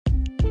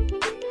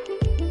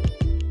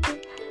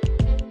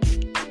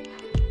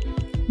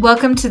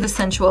Welcome to the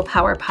Sensual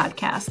Power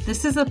Podcast.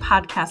 This is a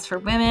podcast for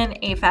women,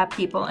 AFAB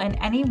people, and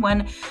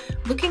anyone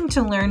looking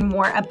to learn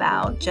more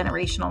about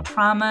generational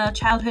trauma,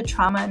 childhood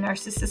trauma,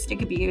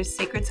 narcissistic abuse,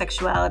 sacred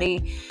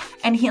sexuality,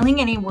 and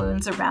healing any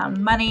wounds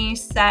around money,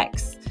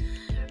 sex,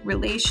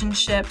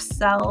 relationships,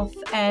 self,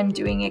 and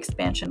doing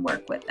expansion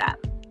work with that.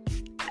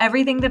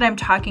 Everything that I'm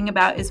talking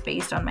about is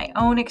based on my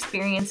own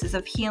experiences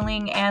of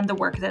healing and the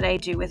work that I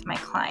do with my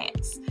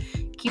clients.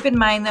 Keep in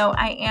mind, though,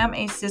 I am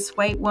a cis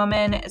white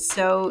woman,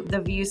 so the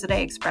views that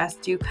I express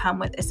do come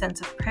with a sense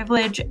of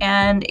privilege,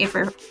 and if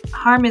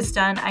harm is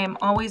done, I am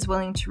always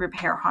willing to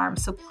repair harm,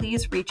 so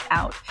please reach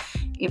out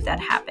if that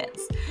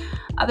happens.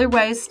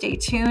 Otherwise, stay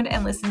tuned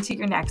and listen to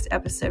your next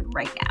episode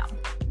right now.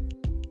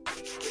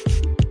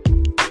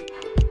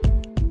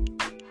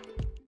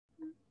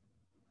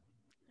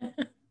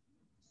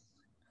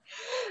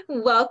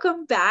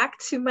 Welcome back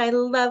to my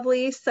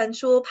lovely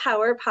Sensual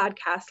Power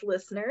Podcast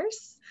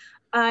listeners.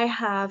 I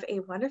have a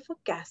wonderful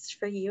guest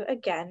for you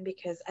again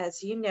because,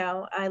 as you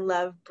know, I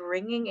love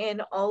bringing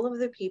in all of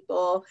the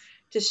people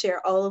to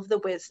share all of the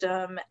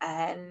wisdom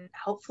and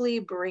hopefully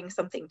bring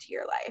something to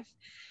your life.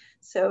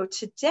 So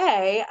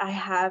today I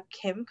have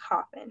Kim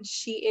Kaufman.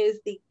 She is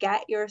the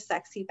Get Your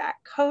Sexy Back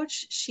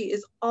coach. She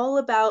is all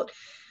about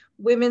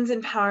women's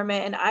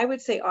empowerment, and I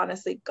would say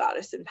honestly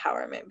goddess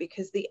empowerment,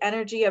 because the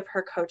energy of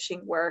her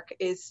coaching work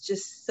is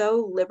just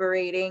so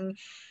liberating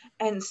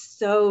and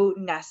so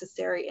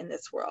necessary in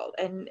this world.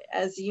 And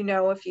as you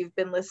know, if you've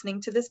been listening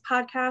to this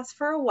podcast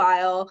for a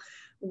while,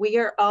 we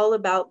are all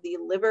about the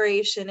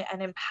liberation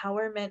and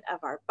empowerment of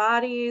our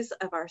bodies,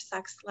 of our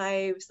sex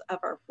lives, of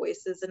our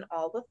voices, and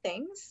all the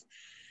things.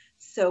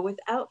 So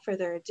without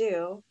further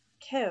ado,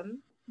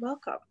 Kim,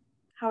 welcome.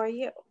 How are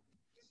you?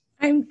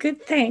 I'm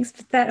good, thanks.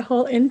 But that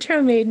whole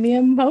intro made me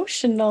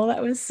emotional.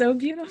 That was so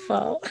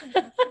beautiful.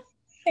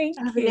 Thank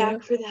you. I have a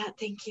knack for that.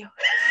 Thank you.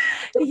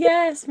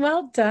 Yes,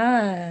 well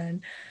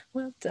done.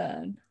 Well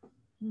done.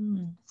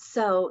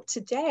 So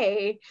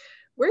today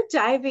we're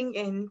diving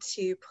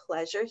into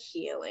pleasure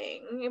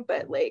healing,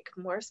 but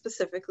more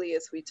specifically,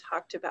 as we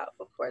talked about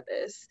before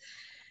this,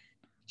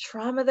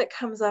 trauma that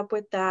comes up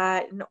with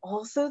that, and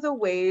also the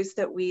ways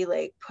that we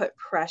put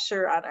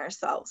pressure on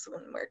ourselves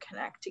when we're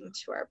connecting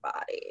to our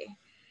body.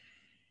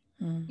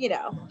 You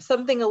know,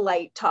 something a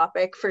light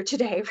topic for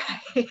today,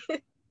 right?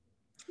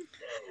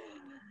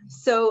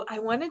 So I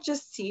want to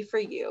just see for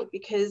you,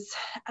 because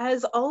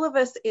as all of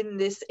us in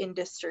this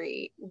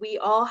industry, we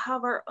all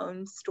have our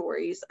own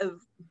stories of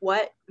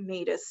what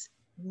made us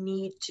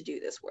need to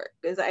do this work.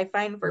 Because I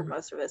find for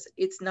most of us,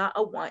 it's not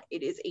a want,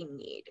 it is a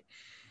need.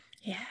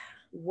 Yeah.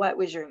 What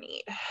was your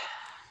need?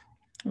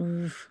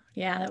 Oof.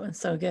 Yeah, that one's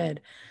so good.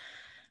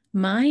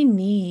 My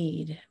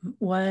need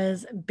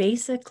was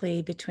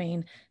basically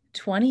between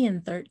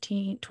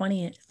 2013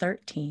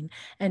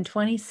 and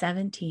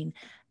 2017.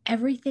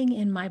 Everything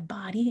in my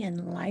body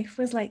and life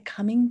was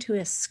coming to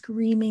a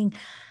screaming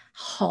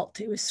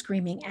halt. It was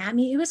screaming at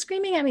me. It was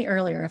screaming at me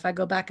earlier if I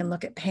go back and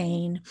look at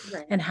pain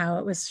and how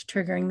it was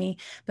triggering me.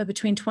 But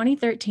between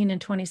 2013 and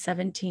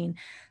 2017,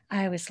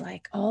 I was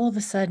all of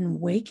a sudden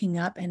waking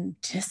up and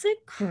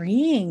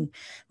disagreeing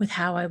with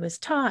how I was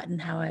taught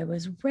and how I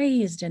was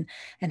raised and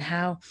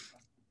how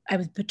I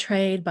was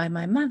betrayed by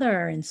my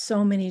mother in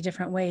so many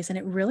different ways. And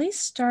it really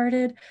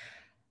started,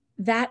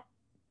 that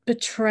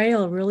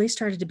betrayal really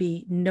started to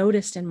be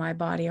noticed in my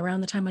body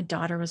around the time my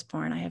daughter was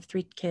born. I have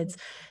 3 kids,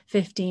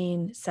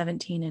 15,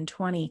 17, and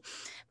 20.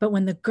 But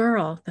when the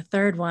girl, the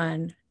third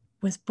one,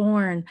 was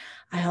born,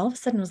 I all of a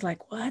sudden was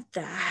like, what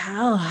the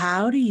hell?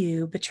 How do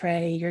you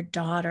betray your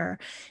daughter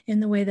in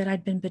the way that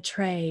I'd been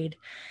betrayed?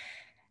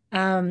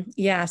 So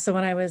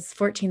when I was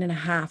 14 and a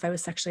half, I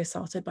was sexually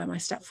assaulted by my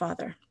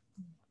stepfather.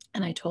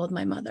 And I told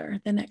my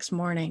mother the next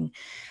morning,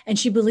 and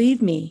she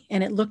believed me,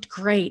 and it looked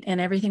great. And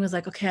everything was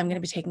okay, I'm going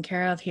to be taken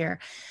care of here.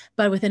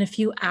 But within a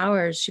few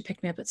hours, she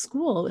picked me up at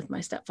school with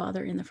my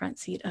stepfather in the front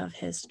seat of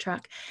his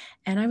truck.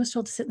 And I was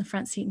told to sit in the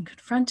front seat and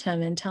confront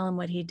him and tell him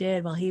what he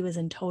did, while he was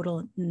in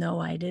total, no,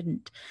 I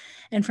didn't.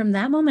 And from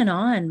that moment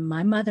on,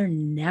 my mother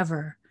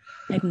never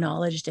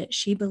acknowledged it.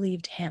 She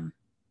believed him.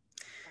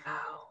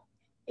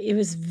 It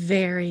was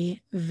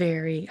very,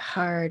 very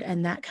hard.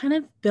 And that kind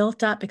of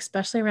built up,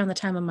 especially around the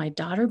time of my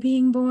daughter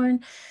being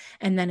born.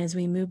 And then as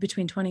we moved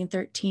between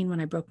 2013,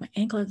 when I broke my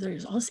ankle, there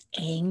was all this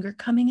anger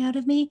coming out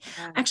of me.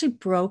 I actually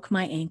broke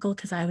my ankle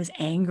because I was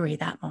angry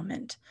that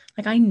moment.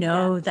 I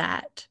know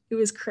that. It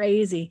was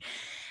crazy.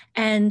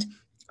 And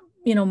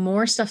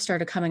more stuff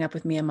started coming up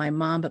with me and my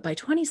mom. But by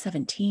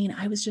 2017,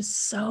 I was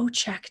just so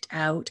checked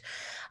out.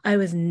 I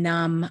was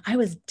numb. I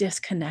was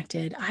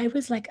disconnected. I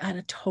was at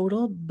a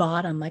total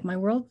bottom. My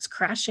world was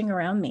crashing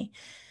around me.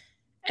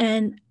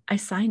 And I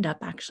signed up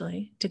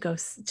actually to go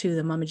to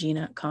the Mama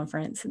Gina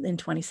conference in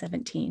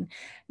 2017.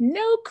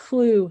 No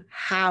clue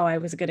how I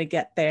was going to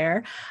get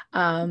there,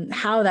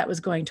 how that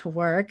was going to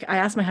work. I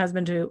asked my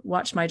husband to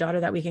watch my daughter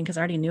that weekend because I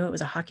already knew it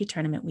was a hockey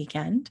tournament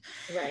weekend.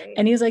 Right.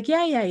 And he was like,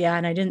 yeah.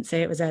 And I didn't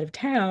say it was out of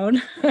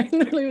town. I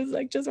literally was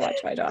like, just watch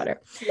my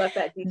daughter. Left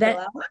that detail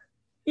out.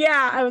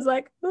 Yeah, I was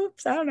like,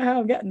 oops, I don't know how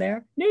I'm getting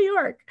there. New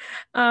York.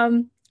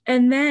 And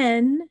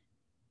then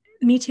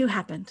Me Too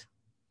happened.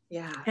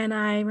 Yeah. And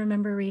I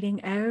remember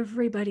reading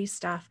everybody's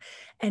stuff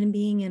and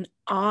being in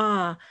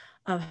awe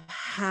of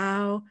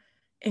how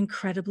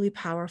incredibly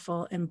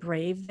powerful and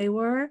brave they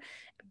were.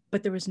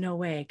 But there was no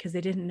way, because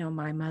they didn't know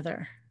my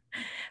mother.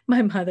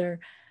 My mother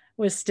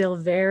was still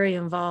very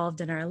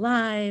involved in our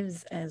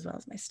lives, as well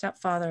as my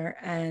stepfather.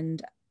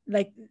 And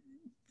like,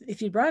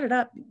 if you brought it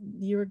up,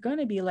 you were going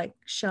to be like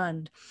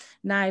shunned.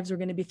 Knives were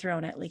going to be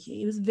thrown at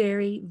Leaky. It was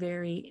very,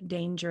 very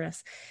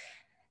dangerous.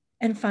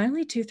 And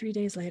finally, 2, 3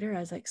 days later, I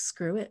was like,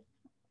 screw it.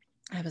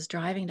 I was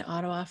driving to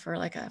Ottawa for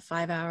like a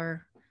 5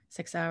 hour,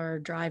 6 hour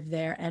drive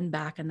there and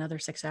back another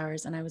 6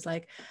 hours. And I was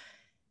like,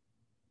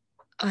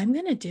 I'm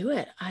going to do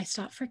it. I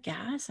stopped for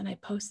gas and I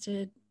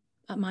posted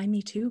my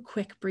Me Too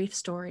quick, brief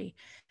story,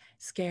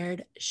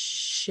 scared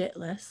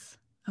shitless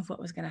of what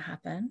was going to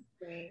happen.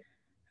 Right.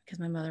 Because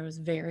my mother was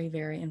very,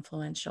 very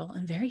influential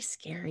and very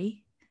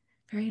scary,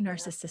 very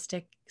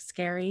narcissistic,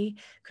 scary,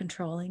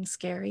 controlling,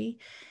 scary.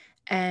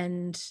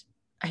 And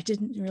I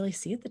didn't really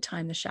see at the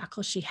time the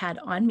shackles she had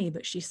on me,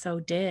 but she so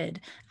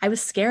did. I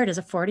was scared as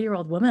a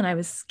 40-year-old woman. I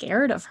was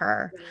scared of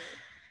her.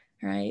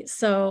 Right.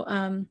 So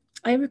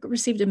I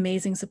received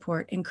amazing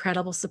support,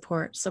 incredible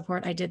support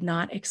I did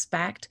not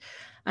expect.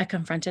 I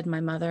confronted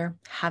my mother,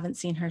 haven't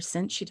seen her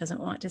since. She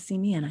doesn't want to see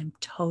me, and I'm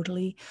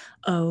totally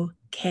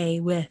okay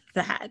with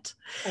that.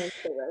 I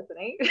so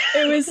resonate.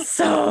 It was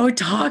so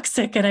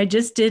toxic, and I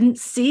just didn't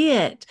see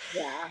it.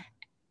 Yeah.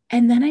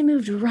 And then I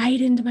moved right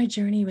into my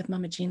journey with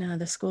Mama Gina,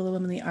 the School of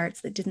Womanly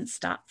Arts, that didn't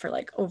stop for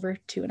like over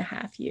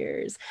 2.5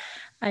 years.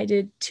 I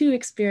did 2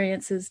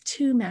 experiences,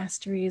 2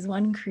 masteries,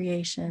 1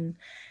 creation.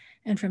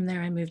 And from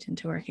there, I moved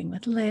into working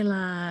with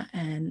Layla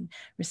and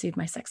received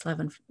my sex,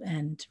 love,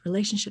 and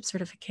relationship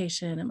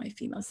certification and my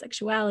female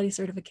sexuality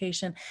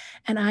certification.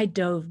 And I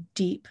dove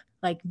deep,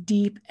 like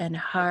deep and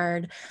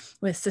hard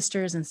with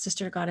sisters and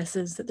sister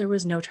goddesses, that there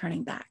was no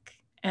turning back.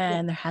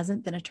 And there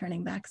hasn't been a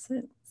turning back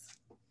since.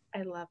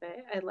 I love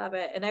it. I love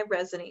it. And I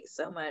resonate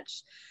so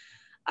much.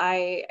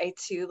 I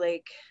too,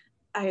 like,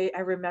 I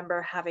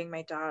remember having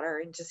my daughter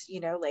and just,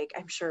 like,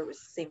 I'm sure it was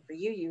the same for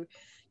you.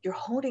 You're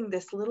holding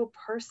this little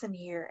person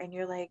here and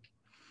you're like,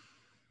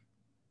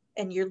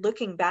 and you're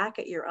looking back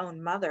at your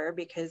own mother,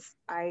 because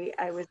I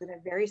was in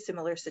a very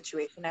similar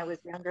situation. I was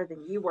younger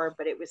than you were,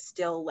 but it was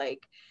still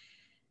like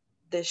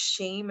the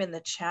shame and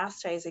the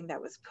chastising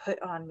that was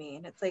put on me.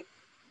 And it's like,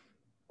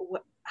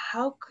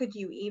 how could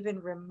you even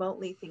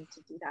remotely think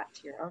to do that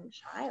to your own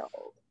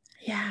child?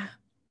 Yeah.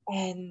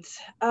 And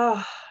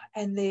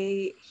and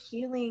the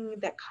healing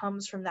that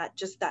comes from that,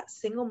 just that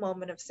single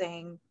moment of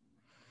saying,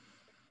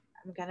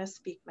 I'm gonna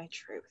speak my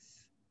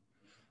truth.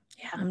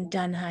 Yeah, I'm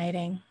done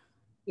hiding.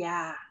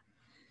 Yeah.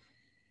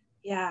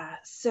 Yeah.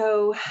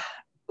 So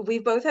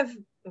we've both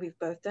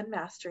done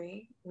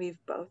mastery. We've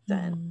both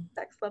done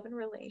sex, love, and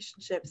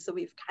relationships. So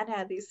we've kind of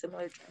had these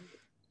similar trends.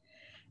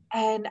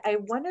 And I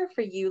wonder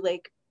for you,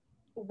 like,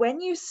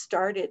 when you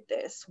started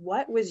this,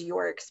 what was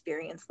your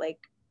experience like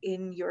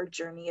in your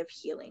journey of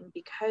healing?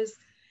 Because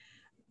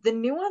the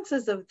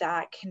nuances of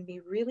that can be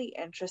really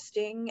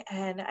interesting.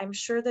 And I'm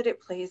sure that it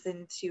plays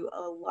into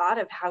a lot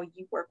of how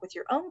you work with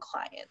your own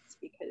clients,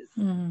 because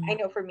I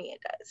know for me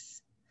it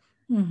does.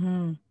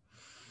 Mm-hmm.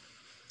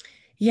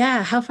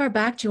 Yeah. How far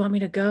back do you want me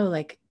to go?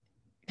 Like,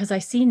 because I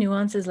see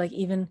nuances like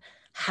even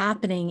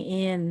happening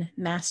in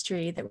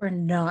mastery that we're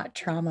not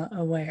trauma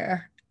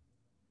aware.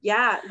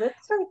 Yeah,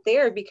 let's start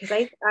there, because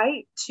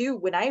I too,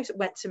 when I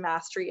went to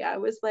mastery, I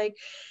was like,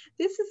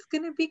 this is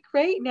going to be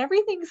great and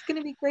everything's going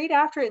to be great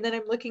after it. And then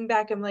I'm looking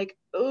back, I'm like,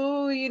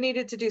 oh, you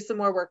needed to do some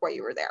more work while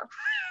you were there.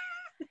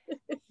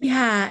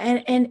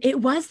 Yeah, and it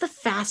was the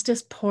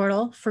fastest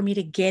portal for me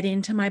to get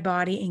into my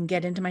body and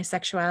get into my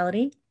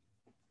sexuality.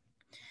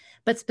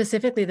 But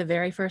specifically the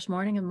very first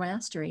morning of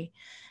mastery,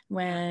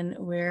 when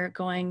we're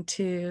going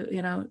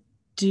to,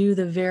 do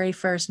the very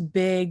first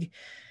big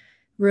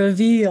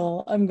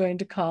reveal, I'm going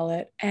to call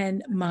it.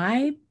 And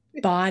my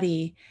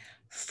body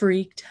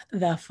freaked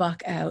the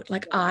fuck out.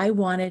 Like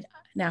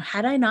now,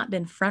 had I not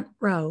been front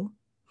row,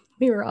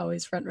 we were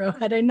always front row.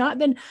 Had I not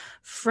been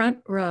front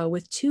row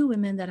with 2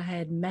 women that I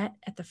had met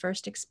at the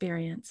first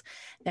experience,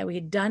 that we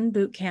had done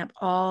boot camp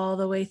all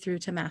the way through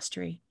to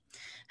mastery,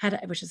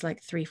 which is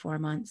like 3-4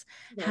 months.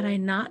 Right. Had I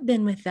not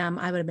been with them,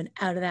 I would have been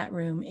out of that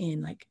room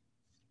in like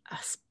a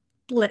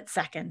split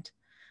second.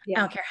 Yeah.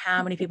 I don't care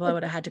how many people I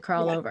would have had to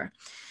crawl over.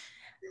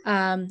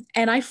 And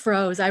I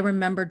froze. I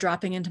remember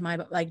dropping into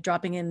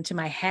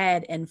my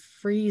head and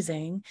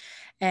freezing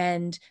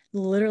and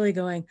literally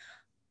going,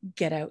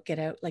 get out, get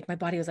out. Like my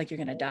body was like, you're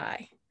going to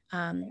die.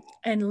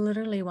 And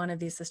literally one of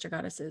these sister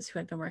goddesses who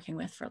I'd been working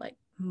with for like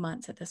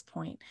months at this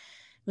point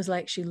was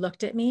like, she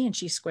looked at me and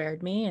she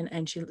squared me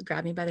and she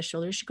grabbed me by the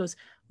shoulders. She goes,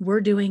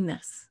 we're doing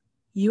this.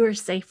 You are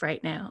safe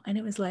right now. And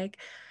it was like,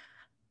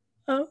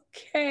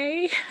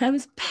 okay. I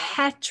was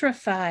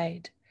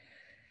petrified.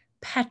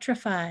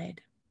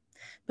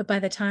 But by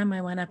the time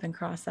I went up and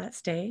crossed that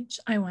stage,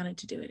 I wanted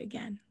to do it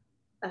again.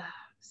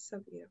 So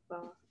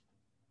beautiful.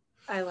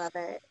 I love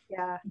it.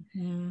 Yeah.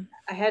 Mhm.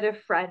 I had a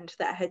friend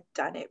that had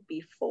done it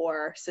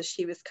before, so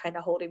she was kind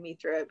of holding me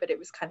through it, but it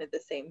was kind of the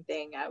same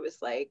thing. I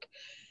was like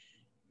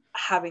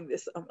having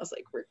this almost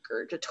like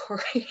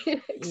regurgitory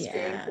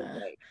experience of Yeah.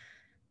 like,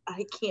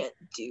 I can't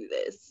do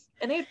this.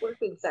 And I'd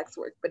worked in sex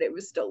work, but it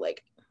was still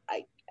like,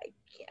 I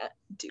can't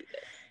do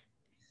this.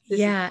 This is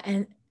Yeah.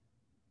 And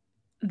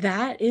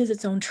that is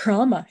its own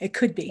trauma. It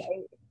could be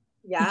right. if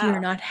Yeah. you're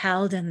not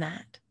held in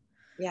that.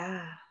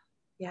 Yeah.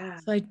 Yeah.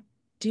 So I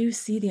do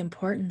see the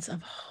importance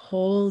of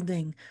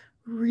holding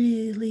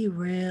really,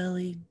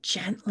 really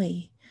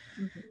gently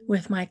Mhm.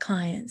 with my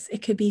clients.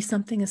 It could be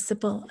something as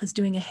simple as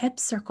doing a hip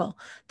circle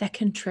that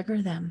can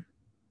trigger them,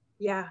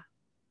 Yeah.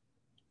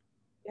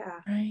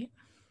 Yeah. right?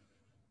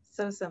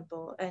 So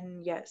simple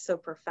and yet so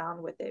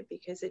profound with it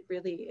because it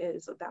really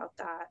is about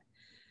that.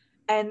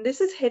 And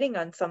this is hitting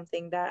on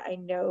something that I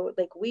know,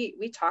 like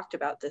we talked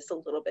about this a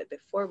little bit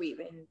before we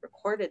even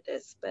recorded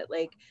this, but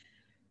like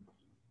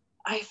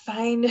I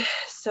find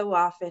so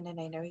often, and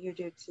I know you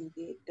do too,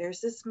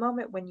 there's this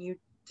moment when you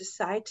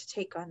decide to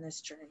take on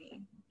this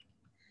journey,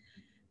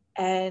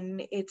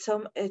 and it's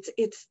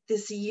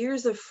this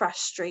years of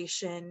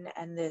frustration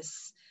and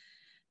this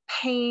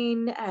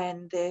pain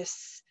and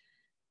this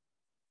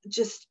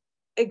just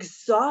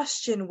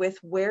exhaustion with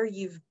where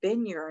you've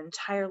been your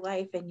entire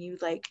life, and you're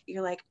like,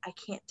 I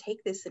can't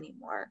take this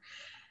anymore.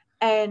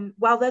 And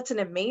while that's an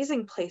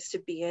amazing place to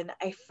be in,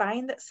 I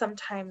find that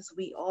sometimes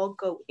we all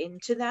go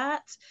into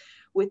that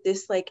with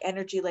this like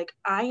energy, like,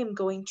 I am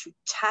going to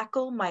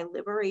tackle my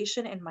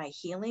liberation and my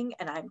healing,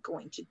 and I'm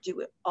going to do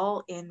it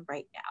all in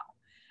right now.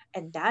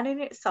 And that in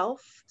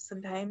itself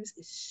sometimes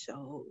is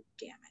so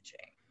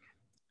damaging.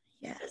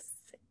 Yes.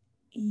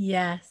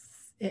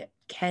 Yes, it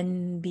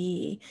can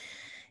be.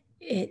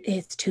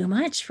 It's too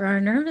much for our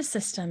nervous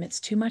system. It's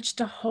too much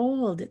to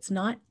hold. It's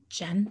not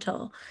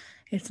gentle.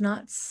 It's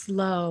not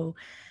slow.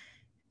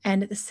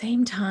 And at the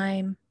same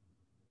time,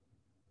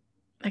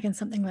 like in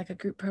something like a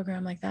group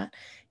program like that,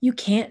 you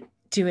can't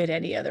do it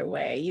any other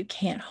way. You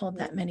can't hold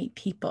that many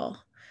people.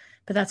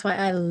 But that's why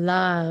I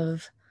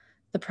love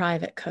the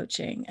private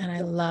coaching and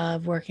I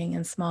love working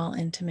in small,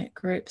 intimate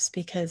groups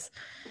because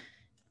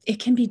it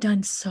can be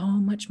done so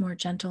much more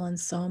gentle and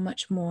so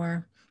much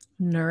more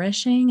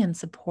nourishing and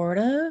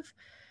supportive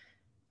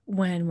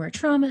when we're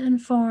trauma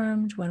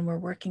informed, when we're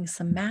working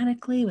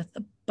somatically with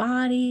the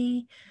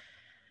body.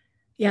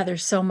 Yeah,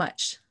 there's so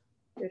much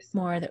There's so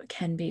more much. that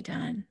can be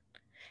done.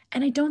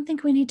 And I don't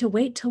think we need to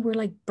wait till we're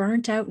like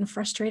burnt out and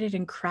frustrated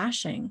and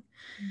crashing.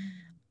 Mm.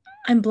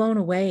 I'm blown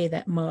away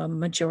that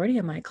majority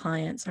of my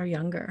clients are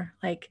younger,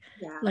 Yeah,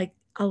 like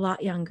a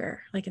lot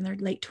younger, like in their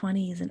late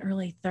 20s and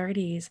early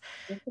 30s,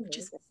 that's which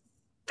is amazing.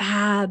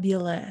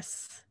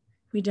 fabulous.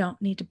 We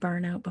don't need to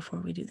burn out before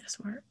we do this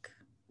work.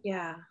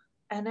 Yeah.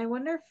 And I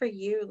wonder for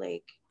you,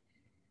 like,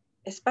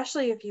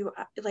 especially if you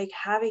like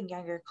having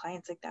younger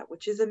clients like that,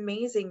 which is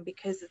amazing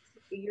because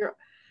you're,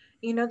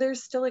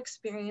 there's still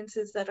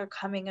experiences that are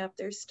coming up.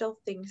 There's still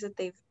things that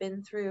they've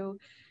been through,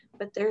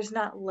 but there's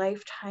not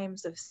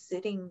lifetimes of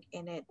sitting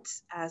in it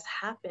as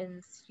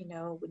happens,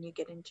 when you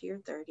get into your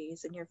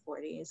 30s and your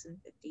 40s and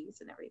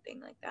 50s and everything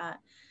like that.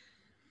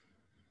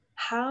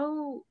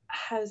 How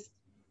has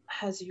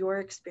your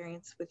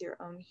experience with your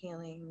own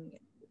healing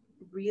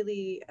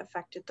really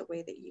affected the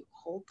way that you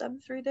hold them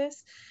through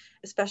this,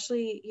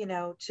 especially,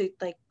 to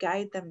like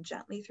guide them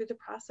gently through the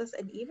process,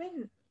 and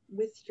even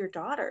with your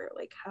daughter,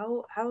 like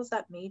how's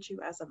that made you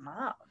as a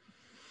mom?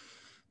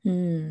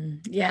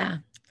 Yeah,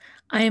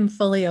 I am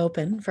fully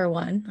open for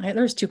one.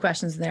 There's two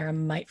questions there. I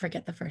might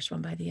forget the first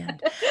one by the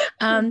end.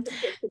 Um,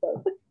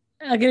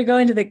 I'm gonna go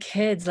into the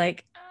kids,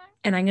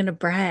 and I'm gonna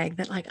brag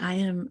that like I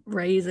am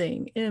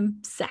raising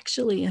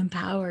sexually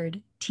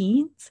empowered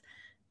teens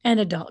and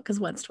adult because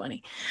one's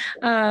 20.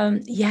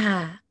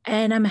 Yeah,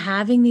 and I'm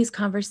having these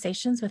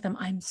conversations with them.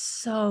 I'm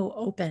so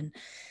open.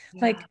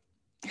 Yeah.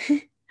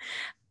 Like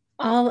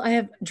all I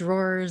have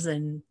drawers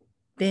and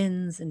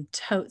bins and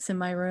totes in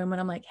my room, and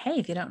I'm like, hey,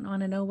 if you don't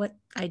want to know what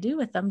I do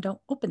with them, don't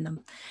open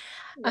them.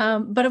 Yeah.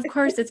 But of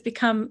course, it's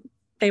become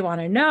they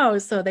want to know,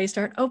 so they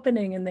start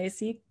opening and they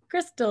see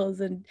crystals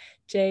and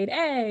jade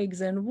eggs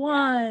and Yeah.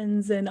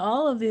 wands and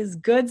all of this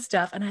good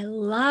stuff. And I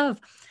love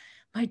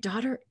my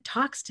daughter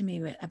talks to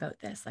me about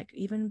this, like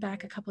even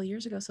back a couple of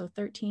years ago, so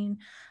 13,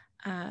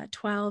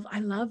 12. I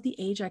love the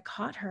age I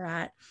caught her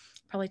at,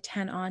 probably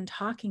 10 on,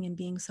 talking and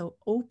being so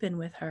open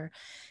with her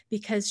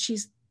because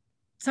she's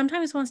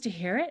sometimes wants to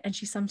hear it and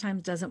she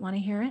sometimes doesn't want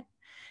to hear it.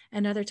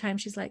 And other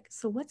times she's like,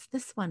 so what's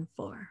this one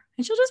for?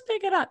 And she'll just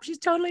pick it up. She's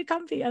totally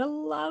comfy. And I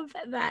love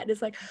that.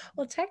 It's like,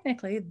 well,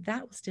 technically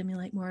that will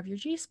stimulate more of your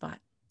G spot.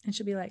 And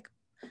she'll be like,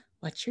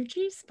 what's your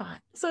G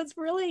spot? So it's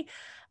really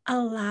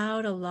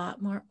allowed a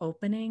lot more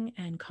opening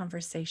and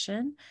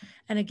conversation.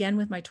 And again,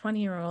 with my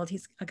 20-year-old,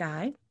 he's a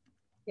guy.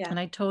 Yeah. And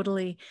I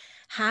totally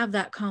have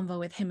that convo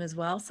with him as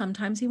well.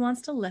 Sometimes he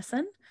wants to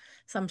listen.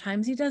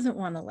 Sometimes he doesn't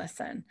want to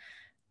listen.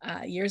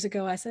 Years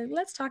ago, I said,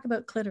 let's talk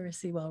about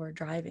clitoris while we're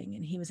driving.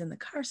 And he was in the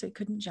car, so he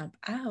couldn't jump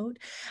out.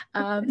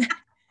 Um,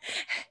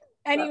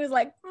 And he was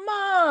like,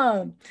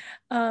 Mom.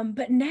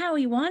 But now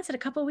he wants it. A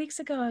couple of weeks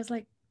ago, I was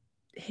like,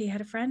 he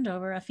had a friend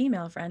over, a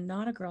female friend,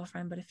 not a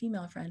girlfriend, but a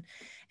female friend.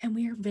 And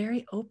we are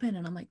very open.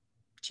 And I'm like,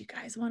 do you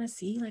guys want to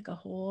see like a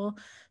whole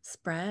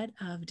spread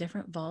of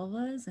different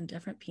vulvas and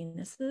different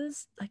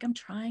penises? Like, I'm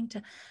trying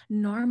to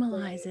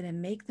normalize it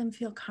and make them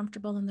feel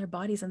comfortable in their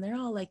bodies. And they're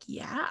all like,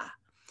 yeah.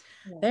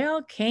 They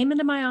all came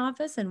into my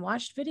office and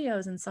watched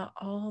videos and saw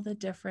all the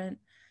different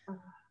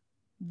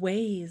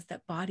ways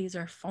that bodies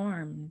are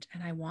formed.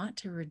 And I want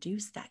to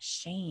reduce that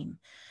shame.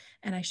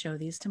 And I show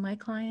these to my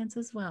clients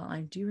as well.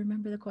 I do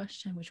remember the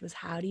question, which was,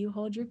 how do you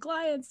hold your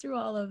clients through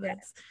all of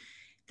this?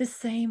 The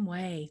same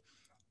way,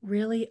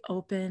 really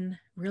open,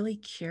 really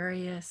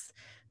curious,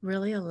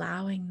 really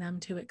allowing them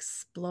to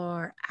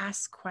explore,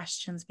 ask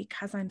questions,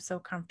 because I'm so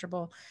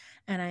comfortable.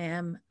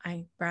 And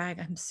I brag,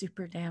 I'm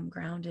super damn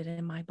grounded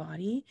in my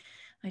body.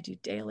 I do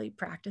daily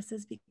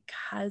practices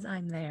because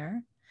I'm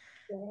there.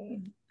 Right.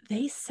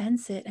 They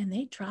sense it and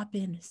they drop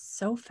in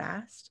so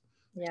fast.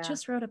 Yeah. I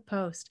just wrote a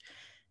post.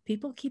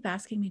 People keep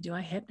asking me, do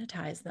I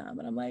hypnotize them?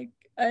 And I'm like,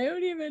 I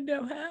don't even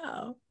know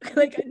how.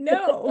 Like,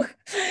 no.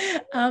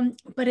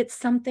 But it's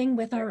something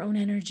with our own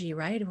energy,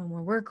 right? And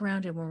when we're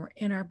grounded, when we're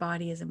in our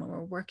bodies and when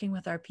we're working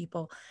with our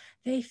people,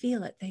 they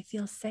feel it. They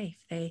feel safe.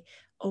 They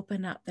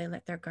open up, they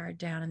let their guard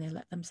down, and they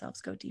let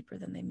themselves go deeper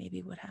than they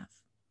maybe would have.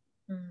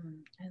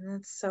 And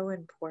that's so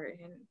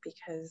important,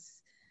 because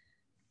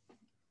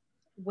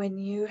when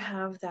you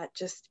have that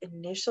just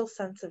initial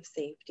sense of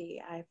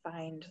safety, I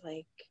find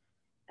like,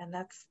 and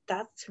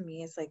that to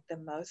me is like the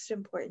most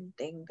important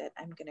thing that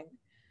I'm going to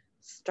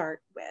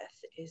start with,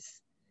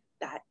 is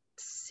that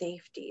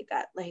safety,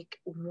 that like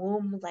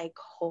womb like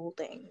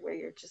holding, where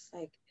you're just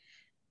like,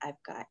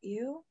 I've got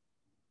you.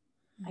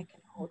 I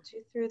can hold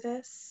you through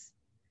this.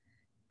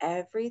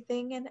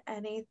 Everything and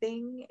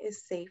anything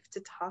is safe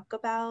to talk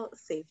about,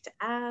 safe to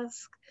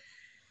ask.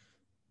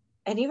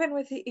 And even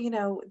with,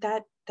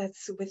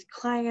 that's with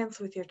clients,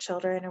 with your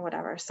children or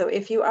whatever. So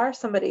if you are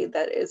somebody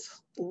that is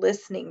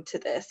listening to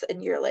this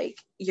and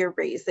you're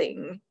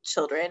raising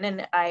children,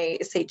 and I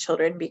say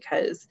children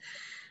because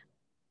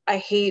I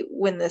hate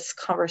when this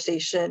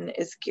conversation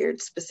is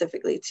geared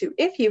specifically to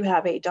if you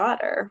have a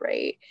daughter,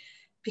 right?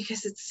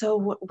 Because it's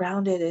so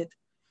rounded.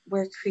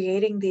 We're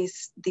creating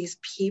these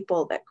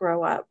people that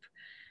grow up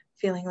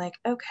feeling like,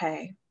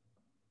 okay,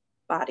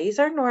 bodies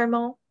are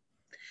normal.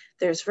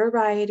 There's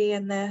variety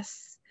in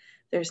this.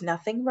 There's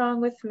nothing wrong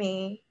with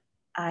me.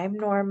 I'm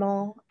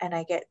normal and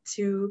I get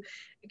to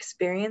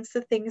experience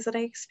the things that I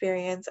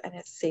experience, and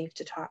it's safe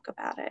to talk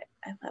about it.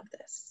 I love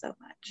this so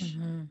much.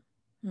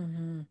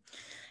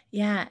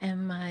 Yeah.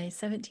 And my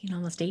 17,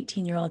 almost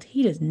 18-year-old,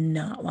 he does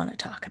not want to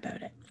talk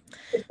about it.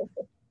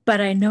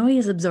 But I know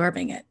he's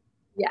absorbing it.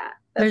 Yeah.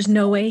 There's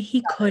no way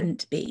he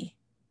couldn't be.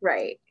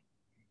 Right.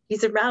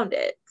 He's around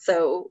it.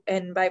 So,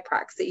 and by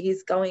proxy,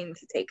 he's going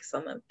to take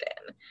some of it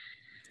in.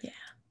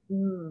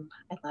 Yeah.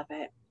 I love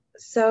it.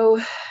 So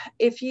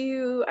if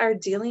you are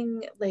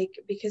dealing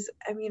because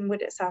I mean,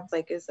 what it sounds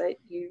like is that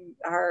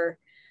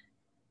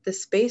the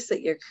space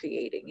that you're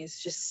creating is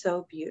just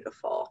so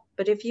beautiful.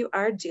 But if you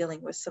are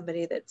dealing with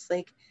somebody that's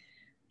like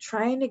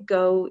trying to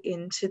go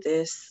into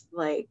this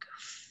like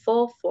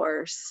full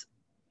force,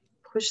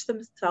 push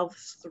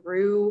themselves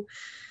through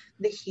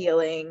the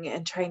healing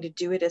and trying to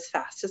do it as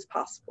fast as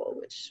possible,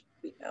 which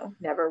we know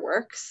never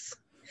works.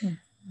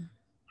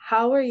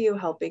 How are you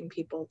helping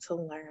people to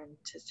learn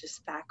to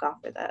just back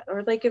off of that?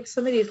 Or like if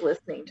somebody's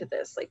listening to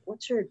this, like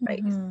what's your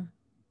advice?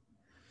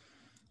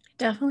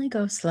 Definitely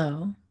go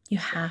slow. You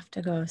have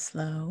to go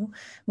slow.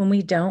 When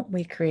we don't,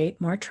 we create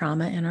more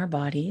trauma in our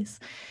bodies.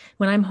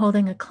 When I'm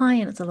holding a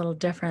client, it's a little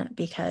different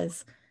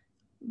because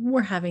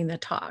we're having the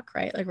talk,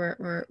 right? Like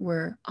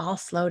I'll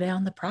slow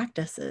down the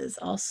practices.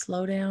 I'll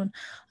slow down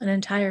an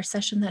entire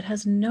session that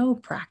has no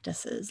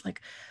practices.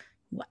 Like,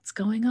 what's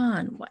going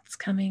on? What's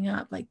coming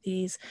up? Like,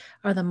 these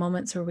are the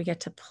moments where we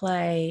get to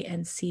play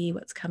and see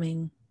what's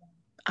coming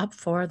up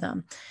for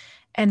them.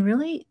 And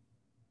really,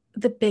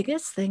 the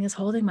biggest thing is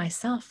holding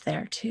myself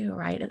there too,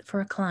 right?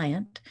 For a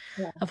client,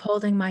 of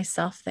holding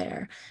myself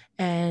there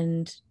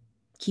and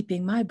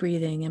keeping my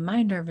breathing and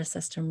my nervous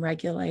system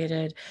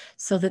regulated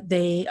so that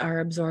they are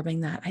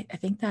absorbing that. I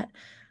think that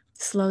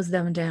slows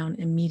them down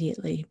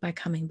immediately by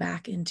coming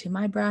back into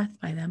my breath,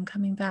 by them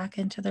coming back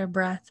into their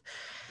breath.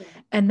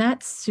 And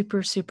that's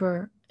super,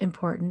 super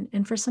important.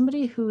 And for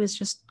somebody who is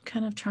just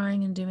kind of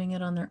trying and doing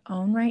it on their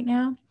own right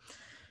now,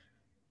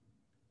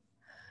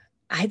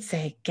 I'd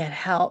say get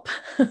help.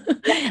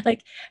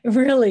 Like,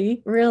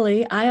 really,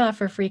 really, I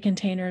offer free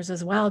containers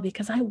as well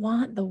because I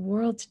want the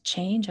world to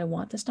change. I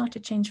want this not to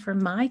change for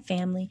my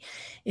family.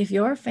 If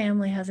your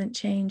family hasn't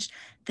changed,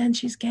 then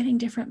she's getting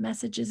different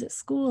messages at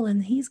school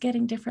and he's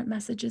getting different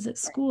messages at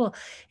school.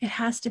 It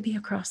has to be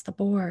across the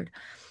board.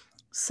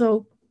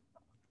 So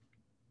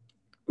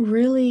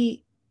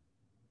really,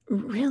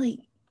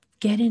 really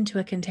get into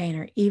a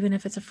container, even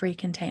if it's a free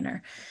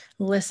container.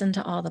 Listen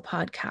to all the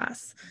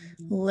podcasts,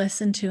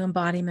 listen to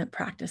embodiment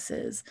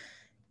practices,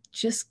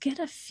 just get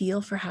a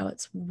feel for how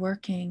it's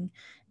working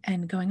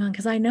and going on.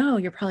 Because I know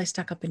you're probably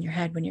stuck up in your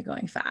head when you're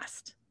going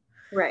fast.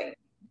 Right.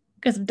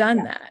 Because I've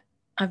done that.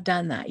 I've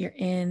done that. You're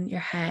in your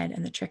head,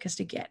 and the trick is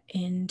to get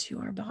into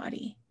our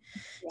body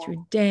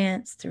through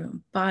dance, through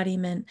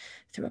embodiment,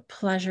 through a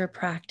pleasure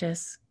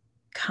practice.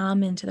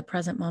 Come into the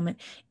present moment,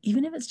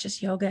 even if it's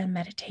just yoga and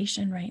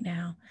meditation right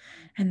now,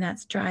 and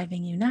that's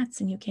driving you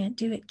nuts and you can't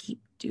do it, keep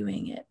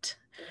doing it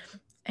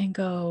and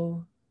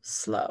go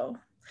slow.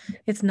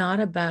 It's not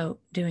about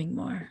doing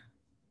more.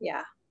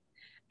 Yeah.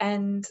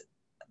 And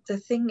the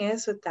thing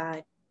is with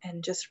that,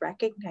 and just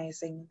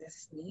recognizing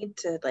this need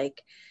to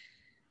like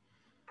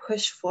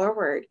push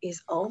forward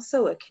is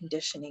also a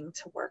conditioning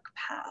to work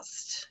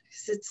past.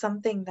 Because it's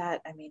something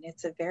that, I mean,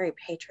 it's a very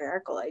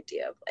patriarchal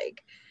idea of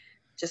like,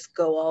 just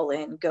go all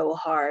in, go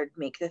hard,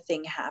 make the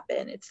thing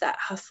happen. It's that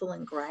hustle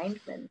and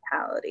grind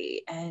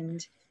mentality.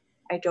 And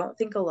I don't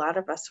think a lot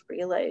of us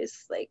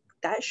realize like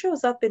that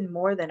shows up in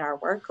more than our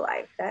work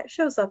life. That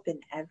shows up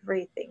in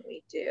everything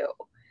we do.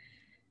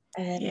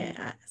 And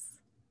Yes.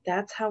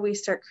 that's how we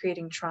start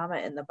creating trauma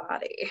in the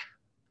body.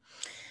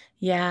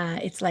 Yeah,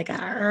 it's like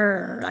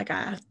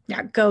a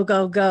yeah, go,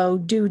 go, go,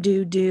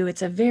 do.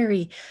 It's a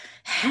very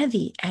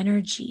heavy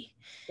energy.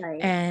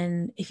 Right.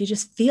 And if you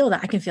just feel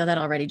that, I can feel that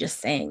already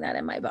just saying that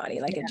in my body.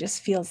 Like it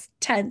just feels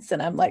tense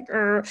and I'm like,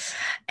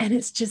 and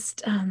it's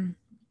just,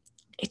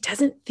 it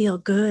doesn't feel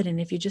good. And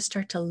if you just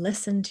start to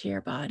listen to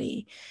your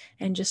body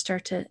and just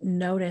start to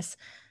notice,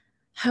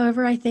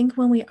 however, I think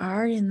when we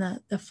are in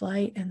the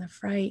flight and the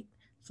flight,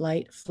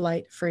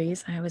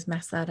 freeze, I always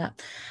mess that up.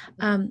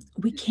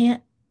 We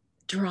can't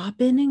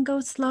drop in and go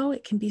slow.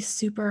 It can be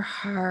super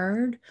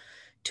hard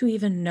to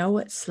even know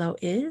what slow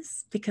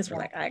is because we're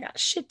like, I got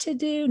shit to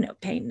do, no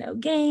pain, no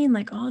gain,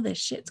 like all this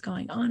shit's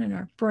going on in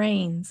our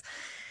brains.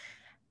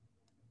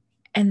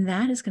 And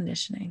that is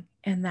conditioning.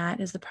 And that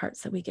is the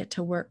parts that we get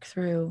to work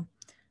through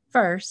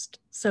first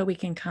so we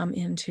can come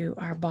into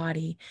our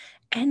body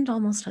and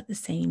almost at the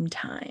same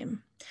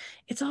time.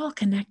 It's all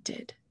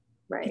connected.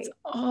 Right. It's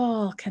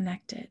all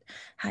connected.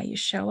 How you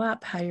show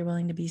up, how you're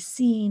willing to be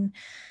seen,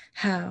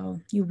 how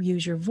you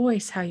use your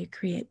voice, how you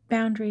create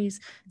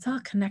boundaries. It's all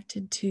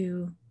connected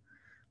to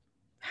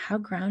how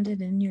grounded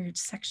in your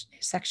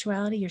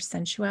sexuality, your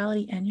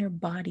sensuality, and your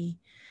body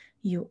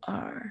you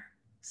are.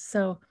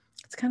 So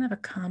it's kind of a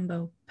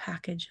combo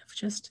package of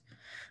just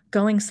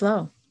going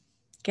slow,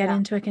 get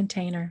into a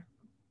container.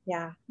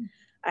 Yeah,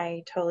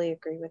 I totally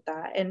agree with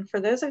that. And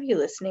for those of you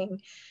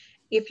listening,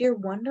 if you're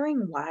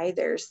wondering why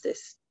there's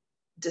this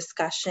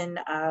discussion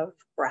of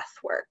breath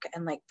work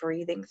and like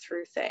breathing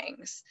through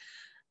things,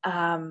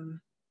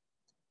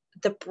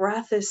 the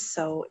breath is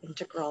so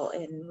integral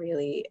in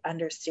really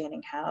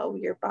understanding how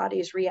your body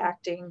is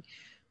reacting,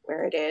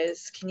 where it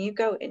is. Can you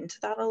go into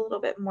that a little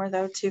bit more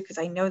though too? Because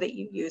I know that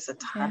you use a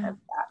ton of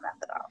that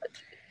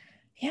methodology.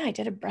 Yeah, I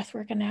did a breath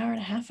work an hour and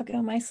a half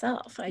ago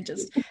myself. I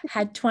just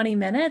had 20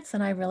 minutes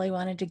and I really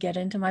wanted to get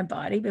into my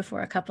body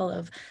before a couple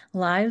of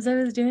lives I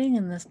was doing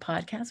in this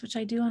podcast, which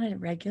I do on a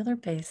regular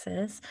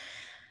basis.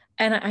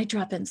 And I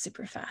drop in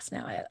super fast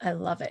now. I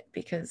love it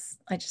because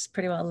I just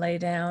pretty well lay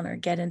down or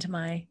get into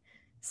my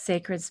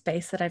sacred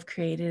space that I've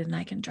created and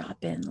I can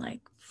drop in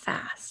like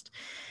fast.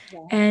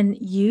 And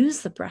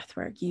use the breath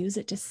work, use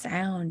it to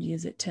sound,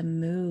 use it to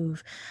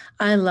move.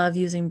 I love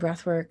using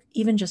breath work,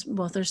 even just,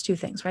 well, there's two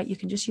things, right? You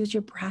can just use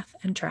your breath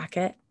and track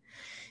it.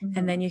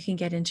 And then you can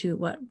get into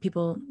what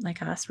people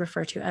like us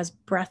refer to as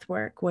breath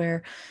work,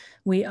 where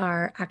we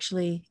are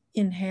actually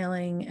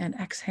inhaling and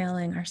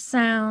exhaling our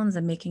sounds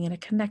and making it a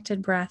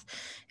connected breath.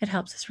 It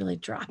helps us really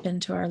drop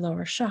into our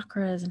lower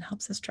chakras and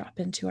helps us drop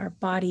into our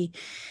body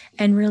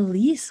and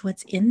release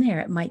what's in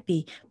there. It might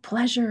be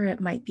pleasure, it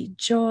might be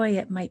joy,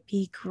 it might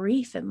be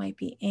grief, it might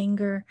be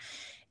anger,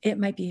 it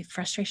might be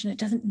frustration. It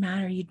doesn't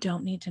matter. You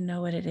don't need to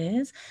know what it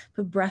is,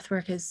 but breath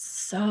work is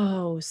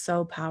so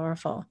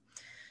powerful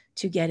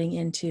to getting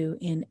into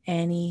in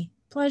any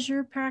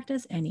pleasure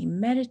practice, any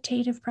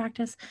meditative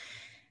practice.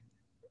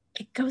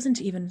 It goes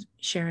into even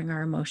sharing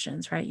our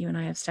emotions, right? You and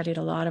I have studied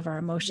a lot of our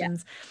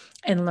emotions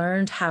and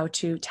learned how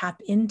to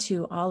tap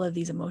into all of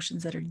these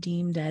emotions that are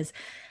deemed as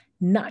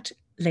not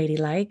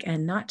ladylike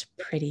and not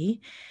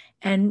pretty,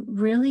 and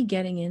really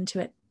getting into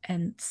it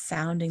and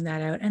sounding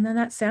that out. And then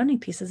that sounding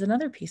piece is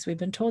another piece. We've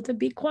been told to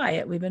be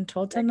quiet. We've been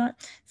told to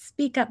not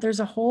speak up. There's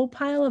a whole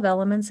pile of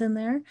elements in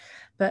there,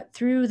 but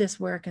through this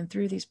work and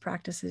through these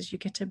practices, you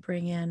get to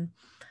bring in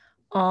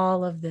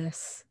all of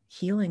this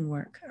healing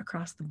work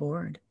across the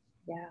board.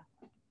 Yeah,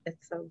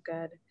 it's so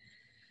good.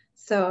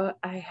 So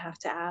I have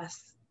to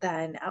ask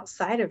then,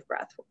 outside of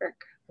breath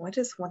work, what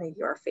is one of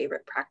your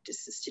favorite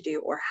practices to do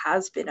or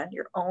has been on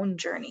your own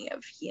journey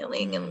of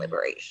healing and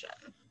liberation?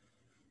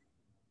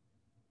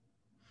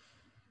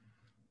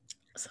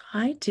 So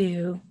I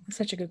do,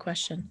 such a good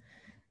question.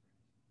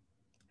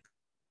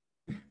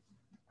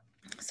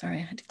 Sorry,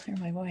 I had to clear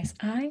my voice.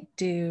 I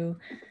do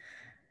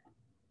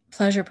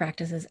pleasure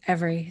practices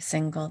every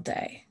single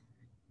day.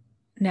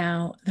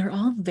 Now, they're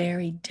all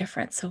very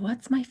different. So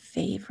what's my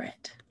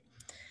favorite?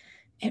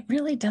 it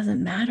really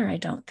doesn't matter, I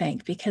don't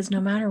think, because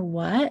no matter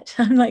what,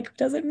 I'm like,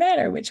 doesn't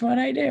matter which one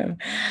I do.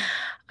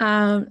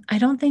 I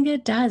don't think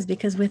it does,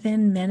 because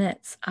within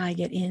minutes, I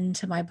get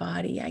into my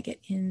body, I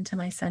get into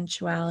my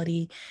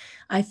sensuality.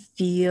 I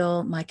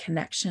feel my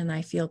connection.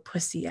 I feel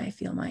pussy. I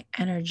feel my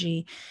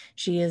energy.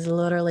 She is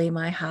literally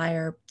my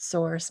higher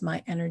source,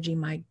 my energy,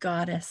 my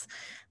goddess,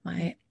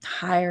 my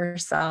higher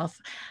self.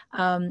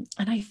 And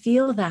I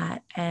feel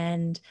that,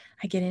 and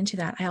I get into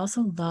that. I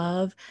also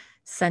love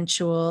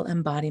sensual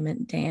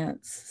embodiment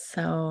dance.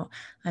 So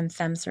I'm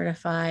FEM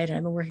certified, and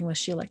I've been working with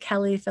Sheila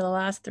Kelly for the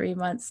last 3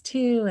 months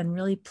too, and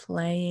really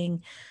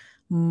playing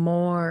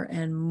more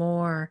and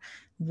more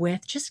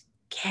with just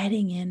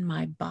getting in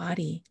my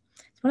body.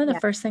 One of the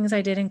first things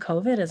I did in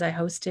COVID is I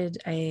hosted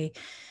a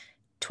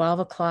 12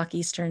 o'clock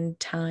Eastern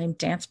time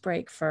dance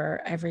break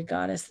for every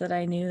goddess that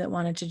I knew that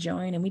wanted to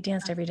join. And we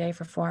danced every day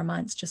for 4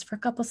 months, just for a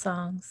couple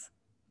songs.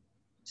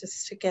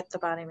 Just to get the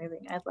body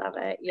moving. I love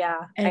it.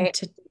 Yeah. And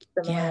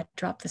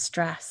drop the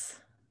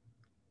stress.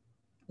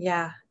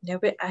 Yeah. No,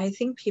 but I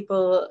think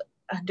people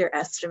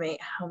underestimate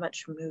how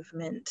much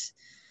movement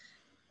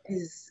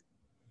is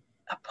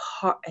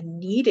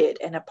needed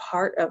and a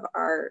part of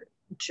our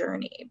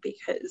journey,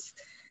 because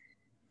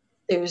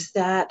there's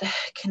that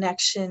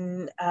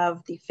connection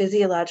of the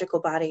physiological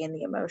body and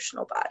the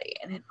emotional body,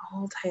 and it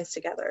all ties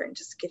together, and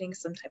just getting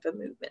some type of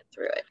movement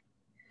through it.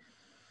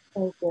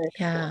 So good.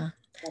 Yeah.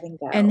 Letting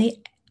go. And the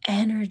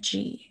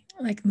energy,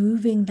 like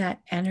moving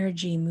that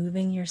energy,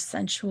 moving your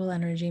sensual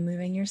energy,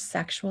 moving your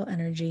sexual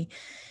energy,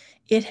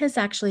 it has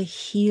actually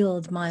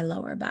healed my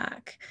lower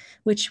back,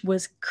 which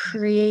was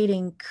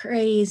creating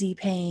crazy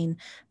pain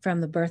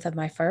from the birth of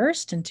my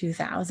first in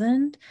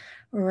 2000,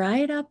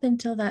 right up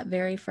until that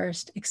very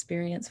first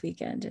experience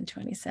weekend in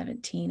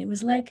 2017. It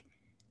was like,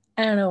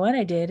 I don't know what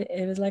I did.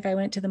 It was like I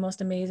went to the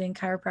most amazing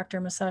chiropractor,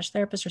 massage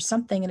therapist or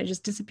something, and it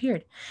just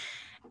disappeared.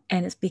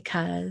 And it's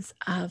because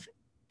of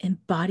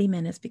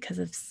embodiment. It's because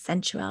of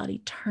sensuality.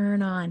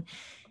 Turn on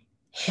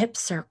hip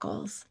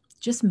circles,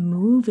 just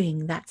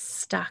moving that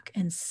stuck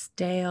and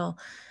stale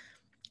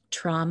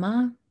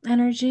trauma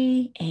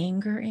energy,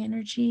 anger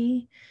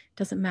energy.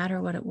 Doesn't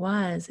matter what it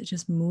was, it's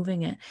just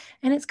moving it.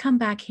 And it's come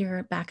back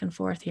and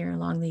forth here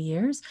along the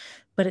years,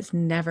 but it's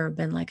never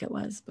been like it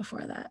was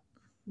before that.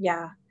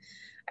 Yeah,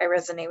 I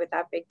resonate with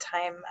that big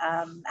time.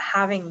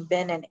 Having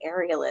been an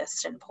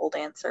aerialist and pole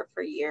dancer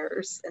for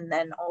years, and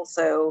then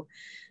also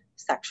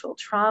sexual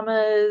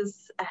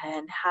traumas,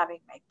 and having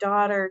my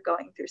daughter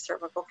going through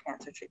cervical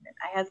cancer treatment,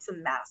 I had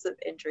some massive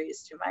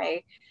injuries to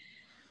my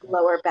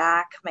lower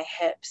back, my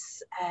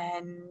hips,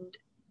 and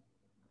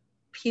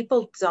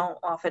people don't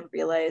often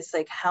realize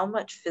like how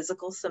much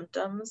physical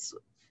symptoms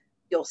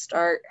you'll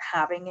start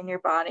having in your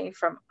body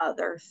from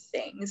other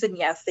things. And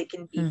yes, they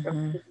can be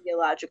from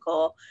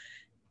physiological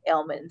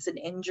ailments and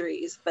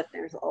injuries, but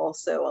there's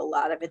also a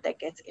lot of it that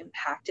gets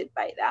impacted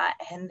by that.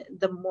 And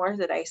the more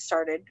that I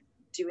started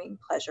doing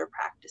pleasure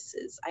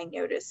practices, I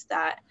noticed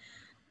that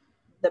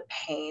the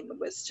pain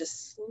was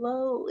just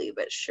slowly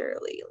but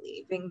surely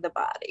leaving the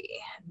body,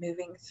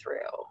 moving through.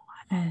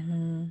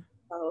 And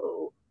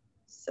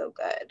so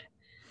good.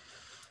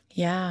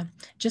 Yeah,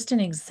 just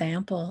an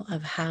example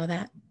of how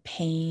that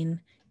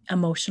pain,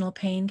 emotional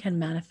pain, can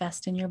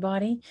manifest in your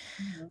body.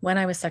 Mm-hmm. When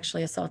I was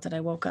sexually assaulted, I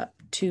woke up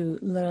to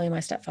literally my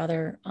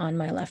stepfather on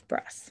my left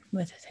breast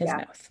with his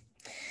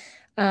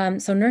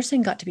mouth. So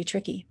nursing got to be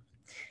tricky.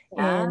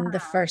 In the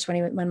first,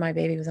 when my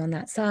baby was on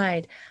that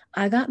side,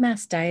 I got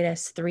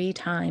mastitis 3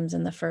 times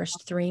in the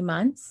first 3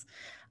 months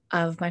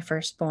of my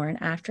firstborn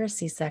after a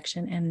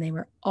C-section, and they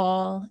were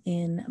all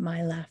in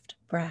my left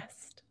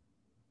breast.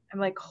 I'm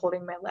like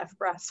holding my left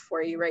breast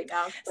for you right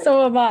now.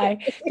 So am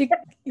I.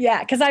 Yeah,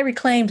 because I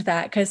reclaimed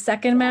that, because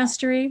second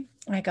mastery,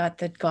 I got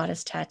the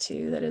goddess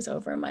tattoo that is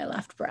over my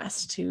left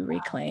breast to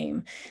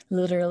reclaim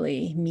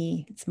literally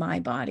me. It's my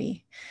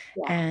body.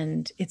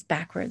 And it's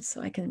backwards,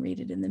 so I can read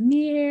it in the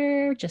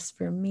mirror just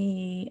for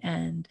me.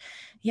 And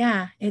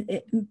yeah,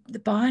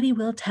 the body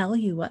will tell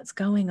you what's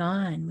going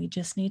on. We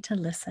just need to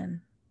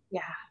listen.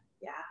 Yeah.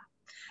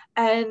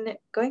 And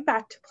going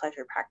back to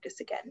pleasure practice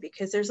again,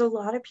 because there's a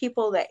lot of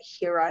people that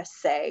hear us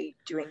say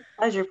doing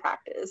pleasure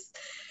practice,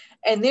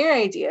 and their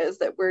idea is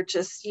that we're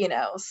just,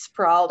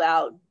 sprawled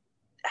out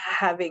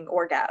having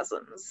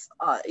orgasms,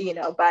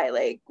 by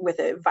like with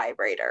a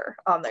vibrator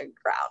on the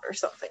ground or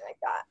something like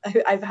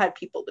that. I've had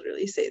people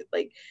literally say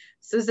like,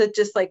 so is it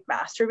just like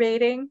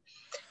masturbating?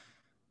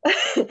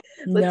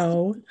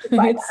 No,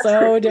 it's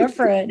so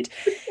different.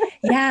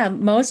 Yeah,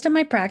 most of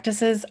my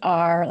practices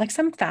are like,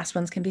 some fast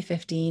ones can be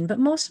 15, but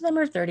most of them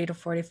are 30 to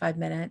 45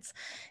 minutes.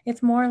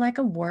 It's more like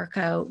a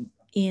workout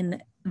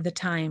in the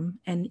time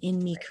and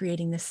in me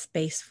creating the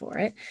space for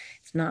it.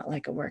 It's not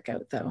like a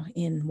workout though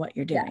in what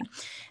you're doing.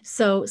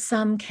 So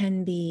some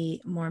can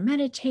be more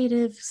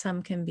meditative,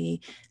 some can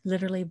be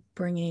literally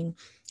bringing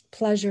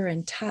pleasure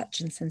and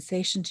touch and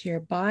sensation to your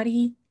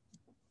body.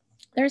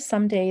 There's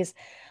some days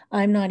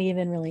I'm not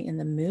even really in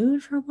the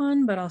mood for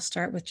one, but I'll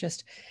start with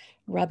just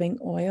rubbing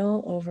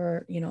oil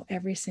over,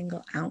 every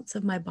single ounce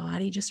of my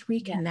body, just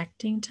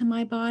reconnecting to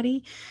my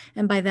body.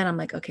 And by then I'm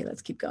like, okay,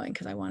 let's keep going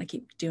because I want to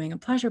keep doing a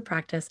pleasure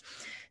practice.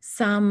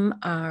 Some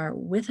are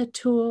with a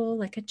tool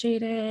like a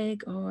jade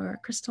egg or a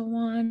crystal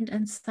wand,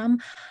 and some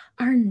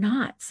are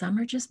not. Some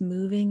are just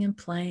moving and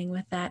playing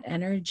with that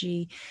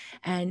energy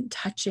and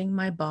touching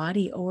my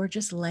body, or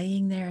just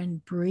laying there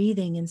and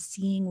breathing and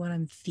seeing what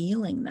I'm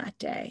feeling that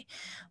day,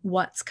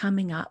 what's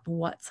coming up,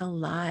 what's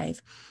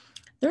alive.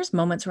 There's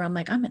moments where I'm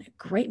like, I'm in a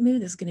great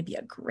mood. This is going to be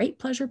a great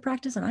pleasure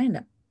practice. And I end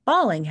up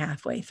bawling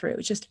halfway through.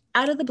 It's just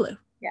out of the blue.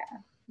 Yeah.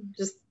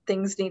 Just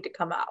things need to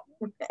come out.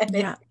 And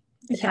it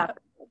happens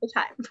all the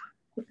time.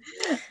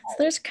 So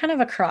there's kind of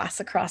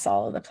across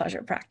all of the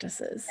pleasure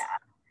practices.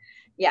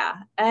 Yeah.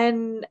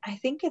 And I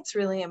think it's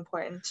really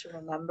important to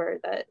remember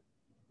that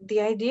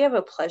the idea of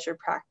a pleasure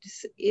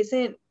practice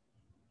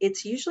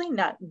it's usually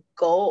not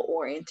goal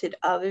oriented,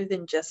 other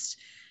than just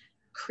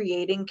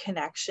creating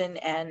connection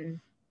and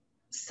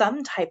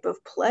some type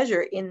of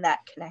pleasure in that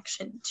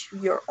connection to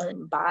your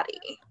own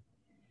body.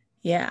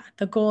 Yeah.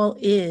 The goal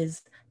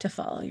is to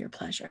follow your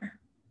pleasure.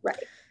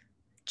 Right.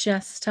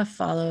 Just to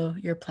follow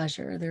your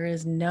pleasure. There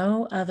is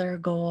no other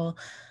goal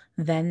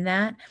than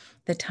that.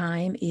 The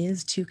time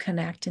is to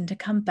connect and to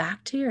come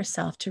back to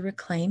yourself, to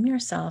reclaim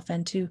yourself,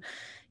 and to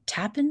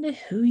tap into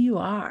who you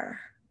are.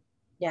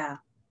 Yeah.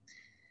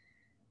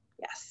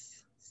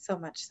 Yes, so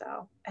much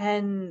so.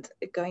 And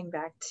going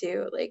back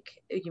to, like,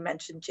 you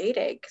mentioned jade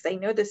egg, because I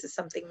know this is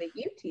something that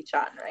you teach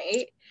on,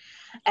 right?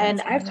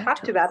 And I've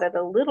talked about it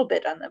a little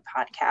bit on the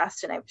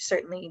podcast, and I've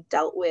certainly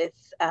dealt with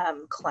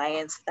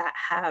clients that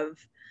have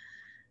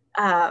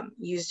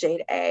used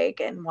jade egg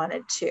and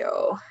wanted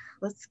to.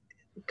 Let's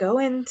go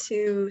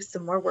into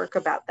some more work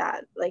about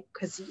that, like,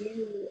 because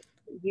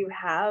you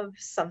have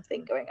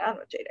something going on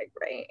with jade egg,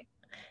 right?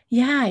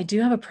 Yeah, I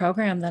do have a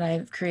program that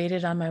I've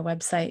created on my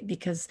website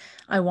because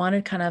I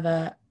wanted kind of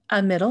a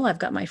middle. I've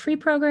got my free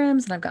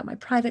programs and I've got my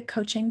private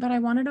coaching, but I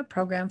wanted a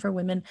program for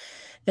women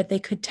that they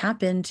could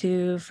tap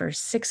into for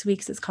 6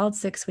 weeks. It's called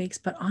 6 weeks,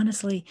 but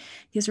honestly,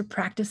 these are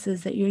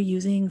practices that you're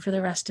using for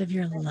the rest of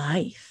your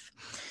life.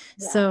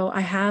 Yeah. So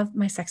I have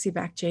my Sexy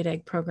Back Jade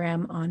Egg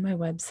program on my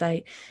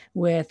website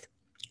with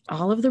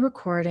all of the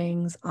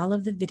recordings, all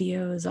of the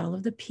videos, all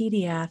of the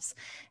PDFs,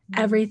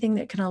 everything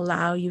that can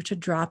allow you to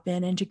drop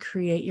in and to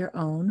create your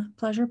own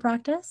pleasure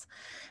practice.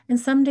 And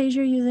some days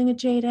you're using a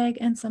jade egg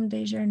and some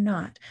days you're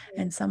not.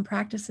 And some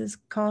practices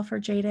call for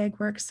jade egg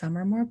work, some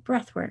are more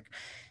breath work.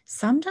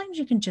 Sometimes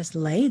you can just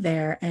lay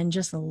there and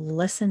just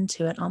listen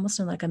to it, almost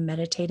in like a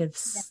meditative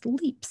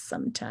sleep.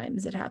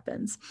 Sometimes it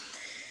happens.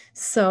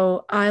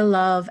 So I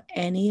love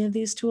any of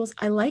these tools.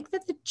 I like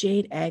that the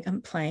jade egg,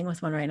 I'm playing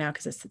with one right now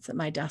because it sits at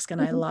my desk,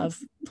 and I love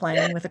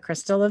playing with a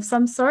crystal of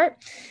some sort.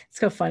 It's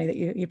so funny that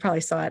you probably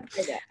saw it.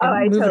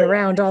 I move it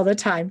around all the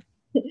time.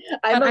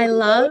 I'm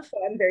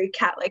very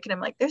cat-like, and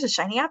I'm like, there's a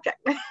shiny object.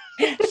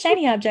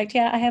 Shiny object.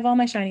 Yeah, I have all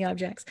my shiny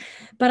objects.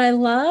 But I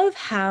love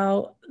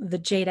how the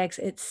jade egg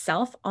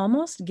itself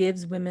almost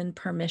gives women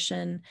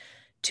permission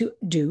to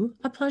do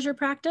a pleasure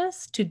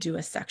practice, to do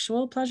a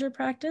sexual pleasure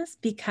practice,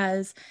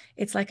 because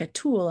it's like a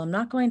tool. I'm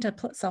not going to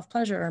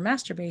self-pleasure or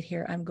masturbate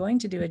here. I'm going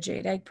to do a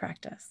jade egg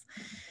practice.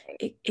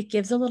 It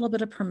gives a little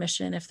bit of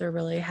permission if they're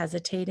really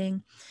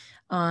hesitating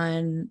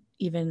on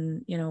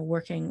even,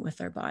 working with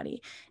their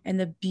body. And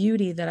the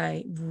beauty that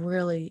I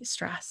really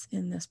stress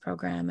in this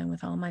program and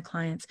with all my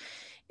clients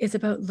is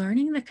about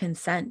learning the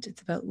consent.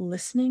 It's about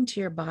listening to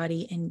your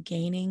body and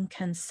gaining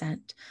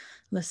consent,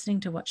 listening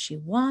to what she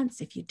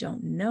wants. If you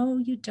don't know,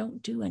 you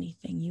don't do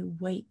anything. You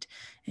wait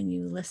and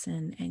you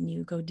listen and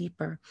you go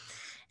deeper.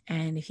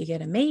 And if you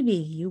get a maybe,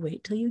 you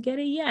wait till you get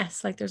a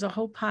yes. Like there's a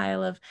whole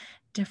pile of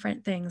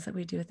different things that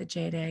we do with the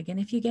jade egg. And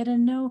if you get a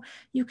no,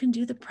 you can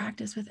do the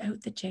practice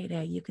without the jade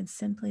egg. You can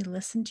simply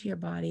listen to your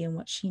body and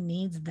what she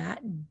needs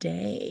that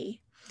day.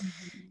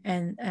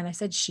 And I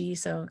said she,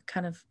 so it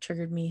kind of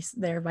triggered me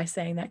there by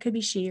saying that could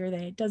be she or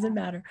they, it doesn't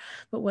matter.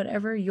 But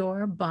whatever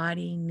your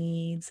body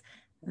needs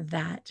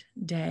that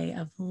day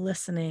of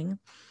listening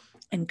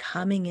and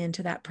coming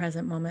into that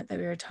present moment that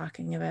we were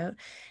talking about,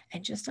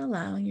 and just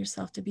allowing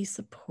yourself to be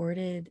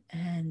supported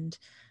and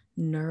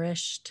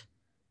nourished,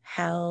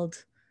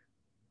 held.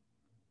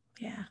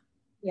 Yeah.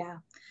 Yeah.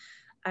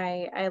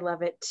 I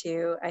love it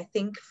too. I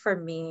think for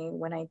me,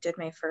 when I did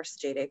my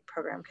first jade egg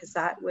program, because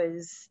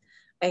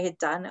I had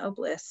done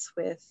Obliss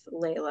with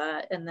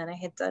Layla, and then I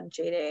had done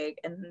jade egg,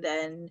 and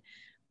then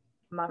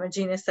Mama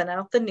Gina sent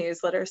out the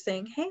newsletter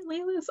saying, hey,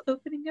 Layla's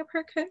opening up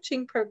her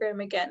coaching program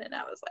again. And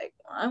I was like,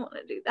 well, I want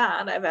to do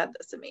that. I've had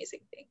this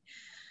amazing thing.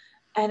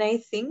 And I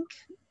think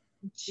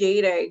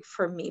jade egg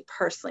for me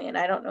personally, and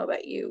I don't know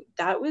about you,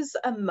 that was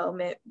a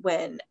moment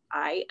when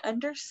I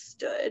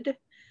understood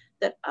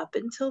that up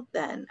until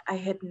then, I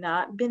had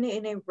not been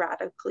in a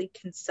radically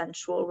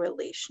consensual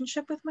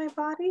relationship with my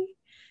body,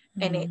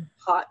 and it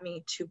taught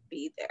me to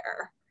be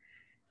there.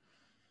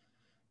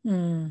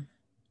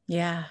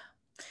 Yeah.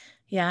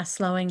 Yeah.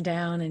 Slowing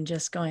down and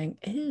just going,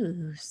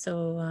 ooh,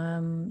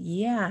 so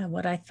yeah,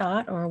 what I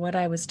thought or what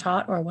I was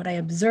taught or what I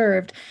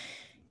observed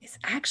is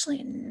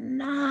actually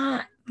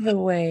not the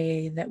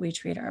way that we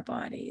treat our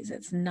bodies.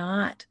 It's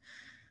not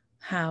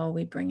how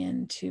we bring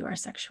into our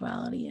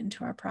sexuality,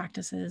 into our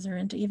practices, or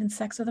into even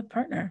sex with a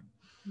partner.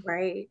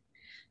 Right.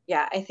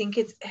 Yeah, I think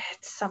it's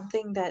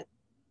something that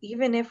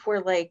even if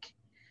we're like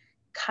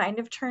kind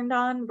of turned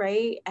on,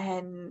 right,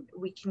 and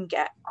we can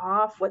get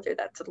off, whether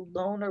that's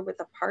alone or with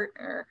a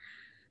partner,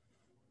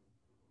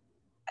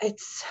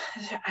 it's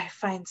I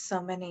find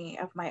so many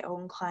of my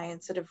own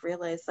clients that have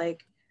realized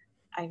like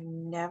I've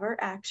never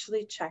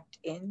actually checked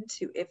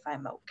into if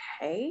I'm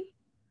okay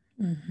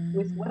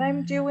with what I'm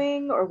Mm-hmm.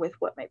 doing or with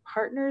what my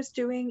partner's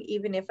doing,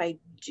 even if I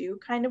do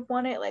kind of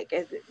want it, like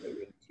is it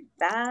moving too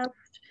fast?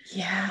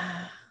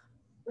 Yeah.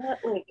 But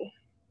like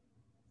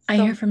I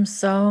so hear from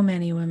so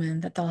many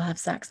women that they'll have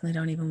sex and they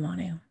don't even want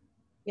to.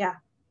 yeah,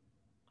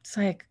 It's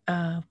like,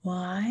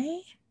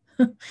 why?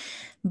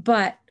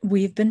 But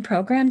we've been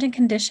programmed and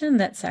conditioned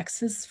that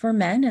sex is for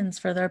men and it's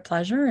for their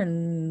pleasure,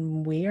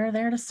 and we are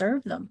there to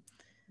serve them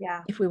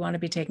yeah, if we want to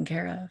be taken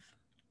care of,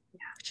 yeah.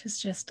 which is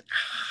just,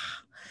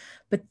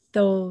 but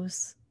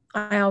those,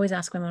 I always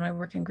ask women when I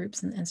work in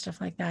groups and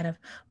stuff like that of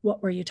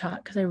what were you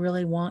taught? Because I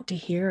really want to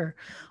hear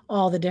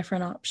all the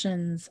different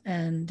options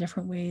and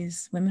different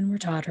ways women were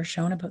taught or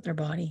shown about their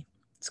body.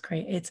 It's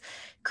crazy. It's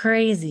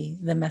crazy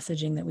the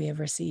messaging that we have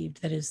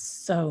received that is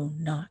so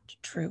not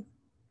true.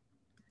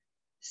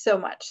 So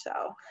much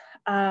so.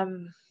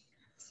 Um,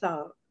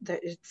 so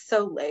it's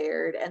so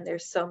layered and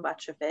there's so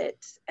much of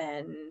it.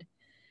 And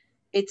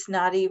it's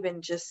not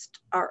even just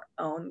our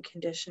own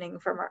conditioning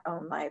from our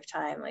own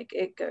lifetime. Like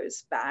it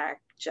goes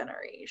back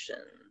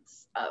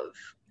generations of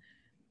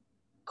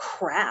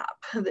crap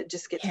that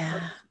just gets put.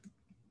 Yeah.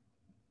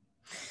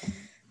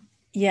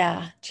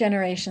 Yeah,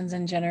 generations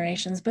and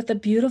generations. But the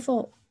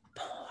beautiful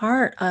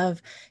part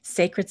of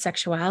sacred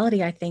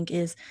sexuality, I think,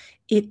 is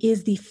it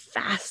is the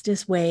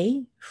fastest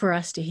way for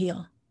us to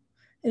heal.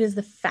 It is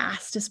the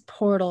fastest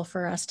portal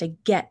for us to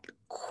get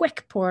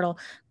quick portal,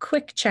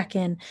 quick check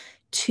in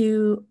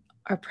to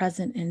our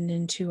present and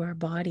into our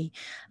body.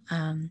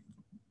 And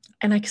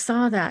I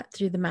saw that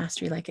through the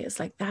mastery. Like it's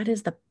like that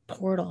is the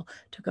portal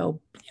to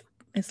go.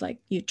 It's like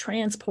you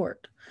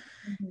transport.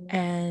 Mhm.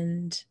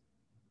 And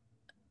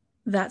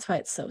that's why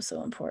it's so,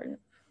 so important.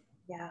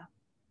 Yeah.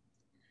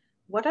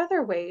 What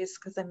other ways,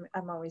 because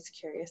I'm always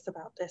curious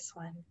about this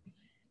one.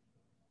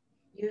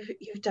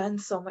 You've done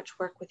so much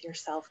work with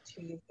yourself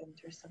too. You've been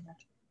through so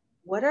much.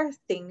 What are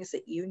things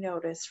that you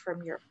noticed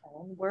from your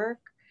own work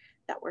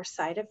that were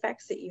side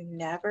effects that you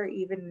never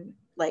even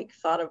like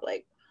thought of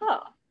like,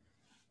 huh,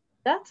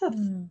 that's a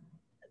Mm.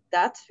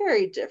 that's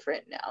very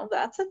different now.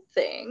 That's a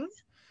thing.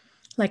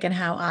 Like in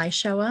how I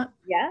show up.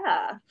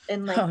 Yeah.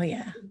 And like Oh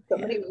yeah. in so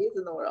Yeah. many ways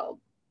in the world.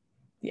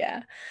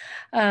 Yeah.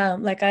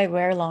 Like I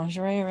wear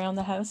lingerie around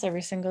the house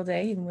every single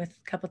day, even with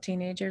a couple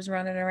teenagers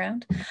running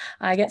around.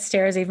 I get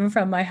stares even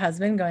from my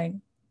husband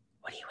going,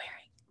 "What are you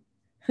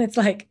wearing?" It's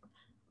like,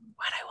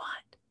 what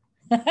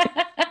I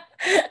want.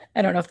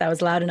 I don't know if that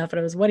was loud enough, but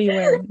it was, what are you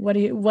wearing?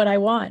 What I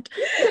want.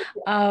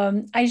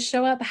 I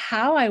show up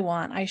how I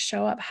want. I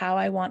show up how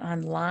I want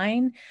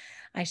online.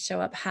 I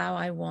show up how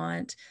I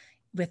want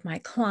with my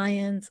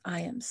clients.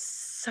 I am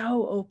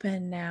so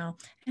open now.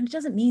 And it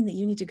doesn't mean that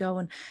you need to go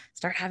and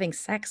start having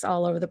sex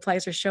all over the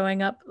place or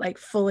showing up like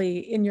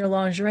fully in your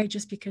lingerie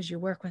just because you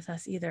work with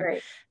us either.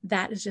 Right.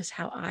 That is just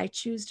how I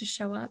choose to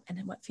show up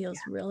and what feels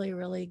really,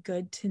 really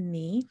good to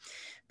me.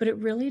 But it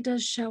really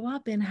does show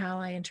up in how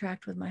I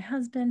interact with my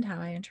husband, how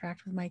I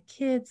interact with my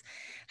kids,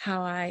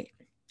 how I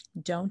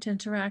don't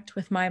interact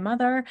with my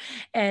mother,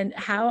 and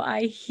how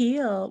I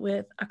heal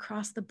with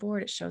across the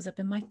board. It shows up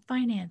in my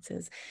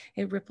finances.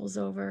 It ripples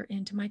over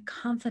into my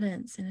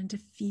confidence and into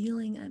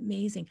feeling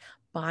amazing.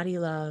 Body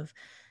love,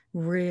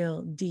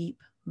 real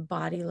deep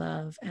body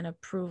love and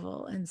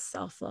approval and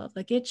self-love.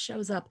 Like it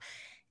shows up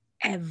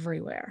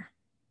everywhere,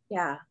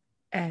 Yeah.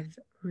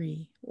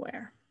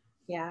 everywhere.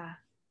 Yeah.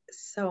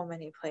 So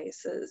many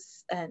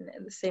places. And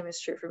the same is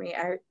true for me.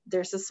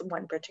 There's this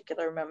one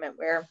particular moment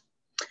where,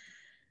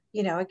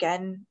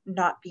 again,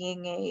 not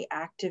being a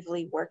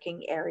actively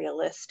working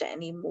aerialist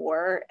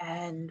anymore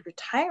and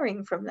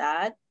retiring from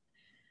that,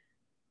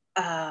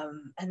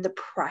 and the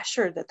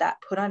pressure that that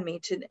put on me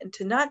to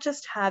not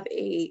just have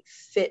a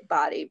fit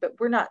body, but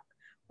we're not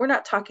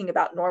talking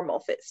about normal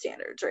fit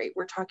standards, right?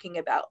 We're talking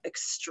about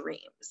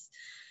extremes.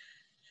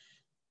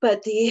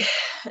 But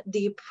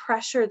the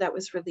pressure that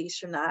was released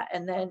from that,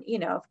 and then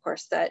of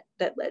course that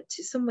led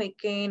to some weight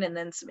gain and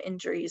then some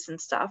injuries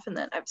and stuff, and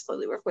then I've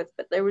slowly worked with.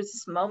 But there was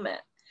this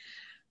moment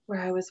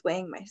where I was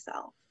weighing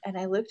myself and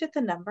I looked at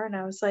the number and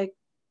I was like,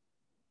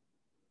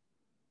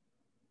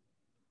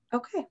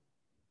 okay.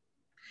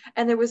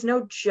 And there was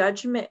no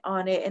judgment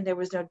on it and there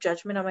was no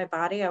judgment on my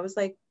body. I was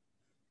like,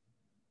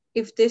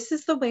 if this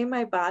is the way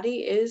my body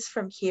is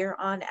from here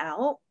on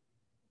out,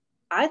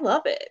 I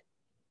love it.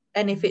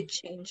 And if it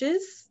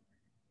changes,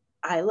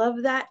 I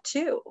love that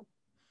too.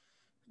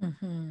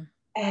 Mm-hmm.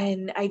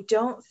 And I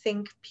don't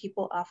think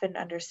people often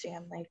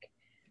understand, like,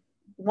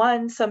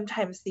 one,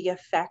 sometimes the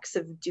effects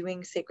of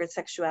doing sacred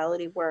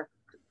sexuality work,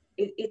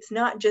 it's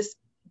not just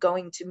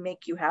going to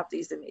make you have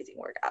these amazing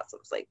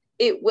orgasms. Like,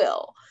 it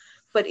will,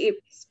 but it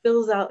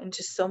spills out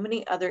into so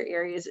many other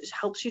areas. It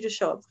helps you to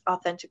show up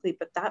authentically.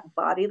 But that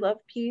body love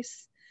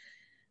piece,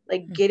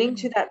 like getting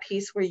to that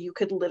piece where you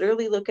could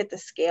literally look at the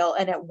scale,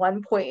 and at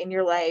one point in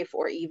your life,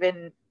 or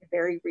even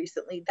very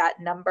recently,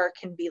 that number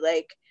can be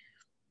like,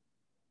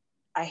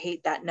 I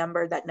hate that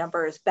number. That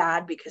number is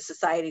bad because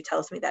society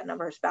tells me that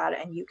number is bad.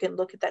 And you can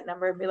look at that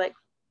number and be like,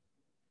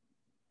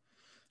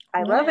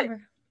 I love it.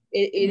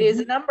 It is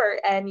a number.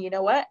 And you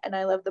know what? And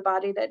I love the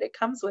body that it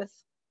comes with.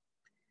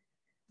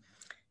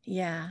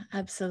 Yeah,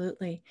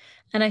 absolutely.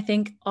 And I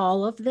think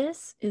all of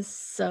this is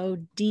so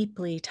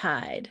deeply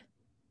tied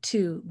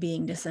to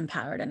being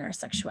disempowered in our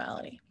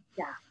sexuality.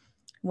 Yeah.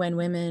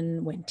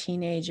 When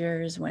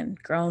teenagers, when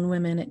grown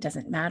women, it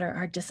doesn't matter,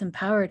 are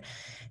disempowered,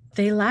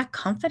 they lack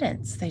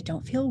confidence. They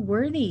don't feel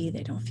worthy.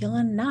 They don't feel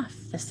enough.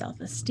 The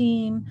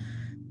self-esteem,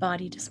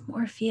 body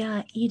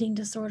dysmorphia, eating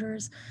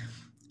disorders,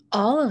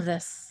 all of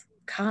this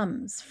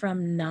comes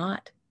from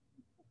not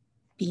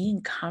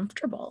being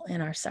comfortable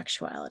in our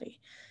sexuality,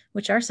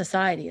 which our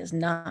society is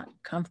not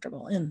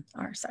comfortable in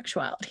our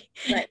sexuality.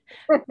 Right.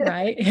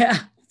 Right? Yeah.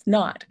 It's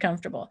not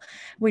comfortable.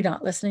 We're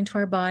not listening to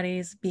our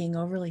bodies, being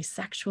overly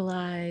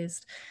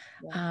sexualized,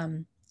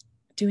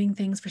 doing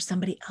things for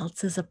somebody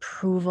else's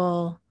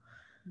approval,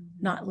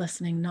 not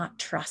listening, not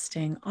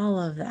trusting, all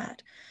of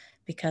that,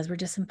 because we're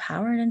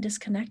disempowered and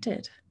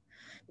disconnected.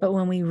 But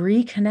when we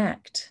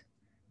reconnect,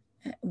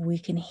 we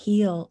can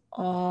heal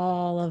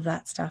all of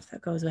that stuff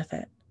that goes with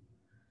it.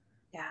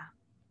 Yeah.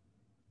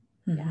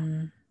 Mm-hmm.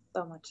 Yeah.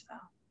 So much so.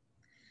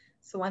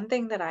 So one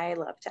thing that I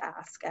love to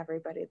ask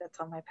everybody that's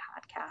on my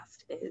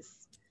podcast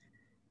is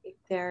if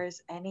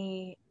there's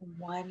any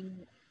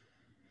one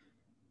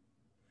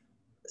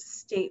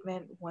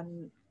statement,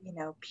 one,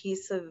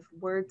 piece of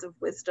words of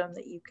wisdom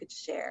that you could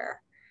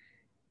share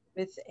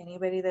with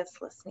anybody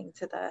that's listening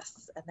to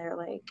this, and they're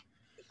like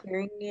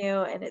hearing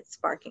you and it's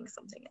sparking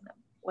something in them.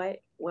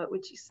 What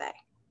would you say?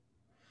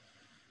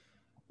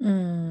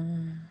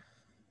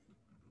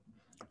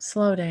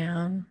 Slow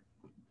down,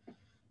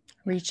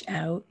 reach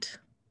out,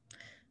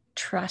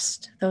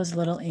 trust those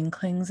little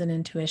inklings and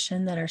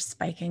intuition that are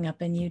spiking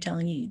up in you,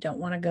 telling you don't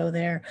want to go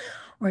there,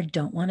 or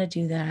don't want to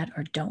do that,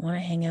 or don't want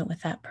to hang out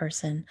with that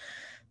person.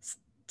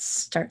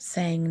 Start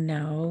saying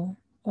no,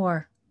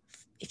 or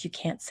if you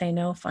can't say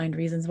no, find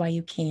reasons why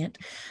you can't.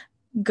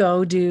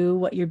 Go do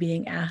what you're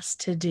being asked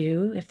to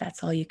do, if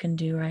that's all you can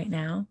do right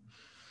now.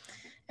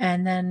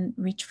 And then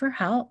reach for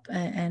help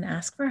and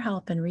ask for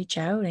help, and reach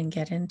out and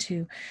get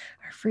into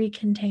our free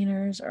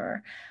containers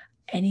or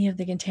any of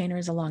the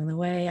containers along the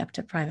way, up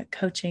to private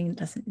coaching. It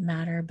doesn't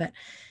matter, but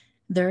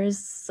there is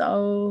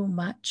so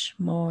much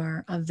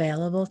more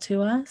available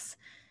to us.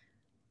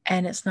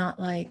 And it's not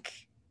like,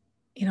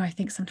 I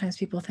think sometimes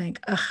people think,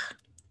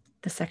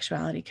 the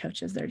sexuality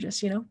coaches, they're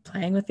just,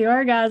 playing with the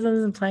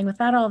orgasms and playing with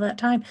that all that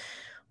time.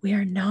 We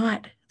are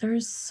not.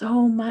 There's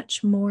so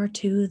much more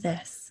to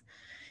this.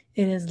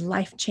 It is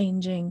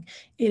life-changing.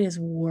 It is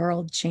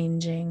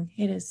world-changing.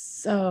 It is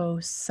so,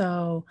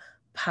 so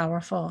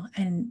powerful,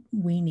 and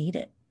we need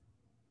it.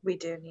 We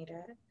do need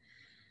it.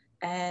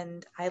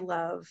 And I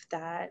love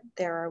that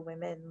there are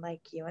women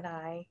like you and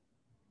I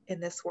in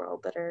this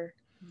world that are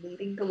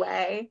leading the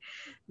way,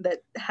 that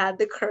had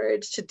the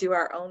courage to do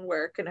our own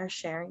work and are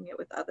sharing it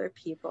with other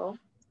people.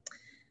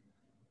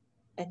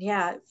 And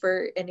yeah,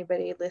 for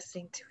anybody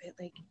listening to it,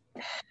 like,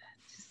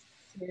 just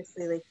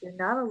seriously, like, you're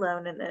not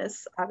alone in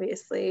this.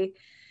 Obviously,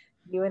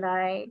 you and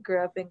I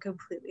grew up in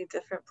completely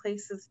different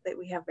places, that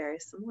we have very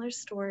similar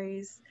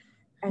stories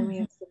and we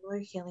have similar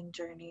healing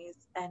journeys,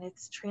 and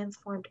it's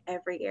transformed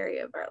every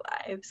area of our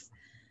lives.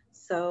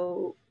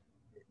 So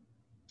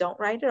don't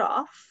write it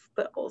off,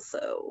 but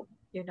also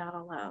you're not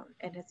alone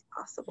and it's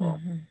possible.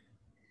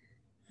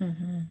 Yeah.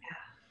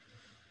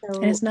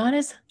 So, and it's not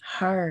as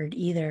hard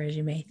either as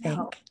you may think.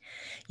 No.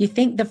 You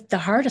think the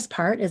hardest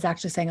part is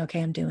actually saying,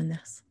 okay, I'm doing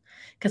this.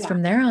 Because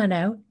from there on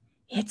out,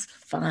 it's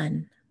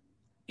fun.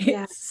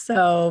 It's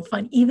so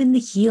fun. Even the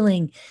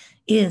healing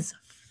is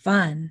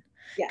fun,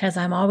 because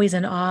I'm always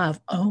in awe of,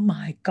 oh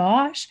my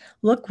gosh,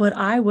 look what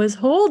I was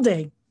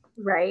holding.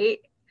 Right.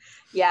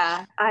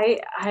 Yeah.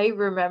 I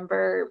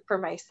remember for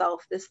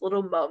myself this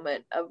little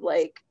moment of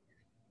like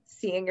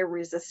seeing a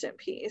resistant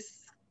piece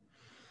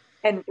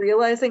and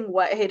realizing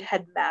what it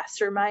had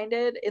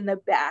masterminded in the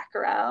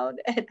background.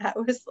 And I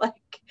was like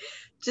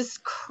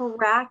just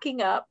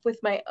cracking up with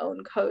my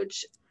own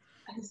coach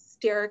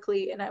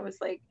hysterically. And I was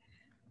like,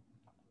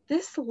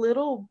 this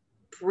little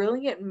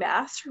brilliant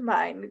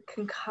mastermind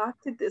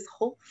concocted this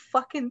whole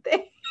fucking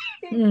thing.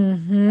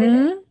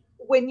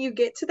 When you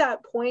get to that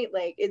point,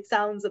 like, it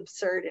sounds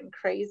absurd and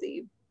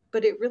crazy,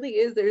 but it really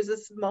is. There's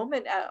this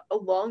moment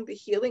along the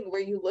healing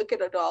where you look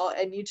at it all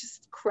and you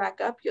just crack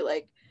up. You're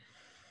like,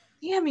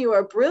 damn, you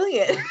are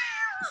brilliant.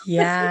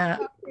 Yeah.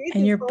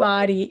 And your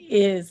body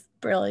is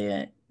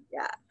brilliant.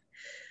 Yeah.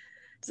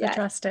 So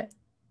trust it.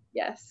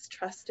 Yes.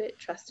 Trust it.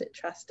 Trust it.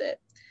 Trust it.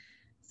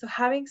 So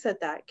having said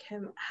that,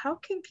 Kim, how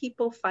can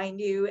people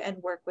find you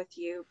and work with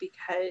you?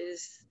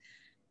 Because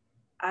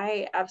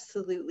I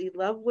absolutely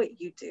love what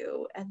you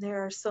do. And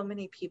there are so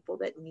many people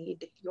that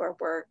need your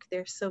work.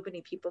 There's so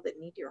many people that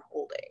need your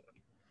holding.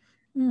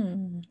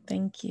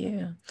 Thank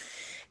you.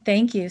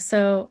 Thank you.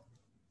 So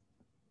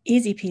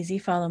easy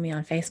peasy, follow me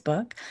on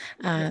Facebook,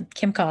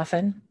 Kim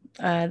Coffin.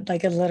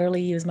 Like I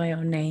literally use my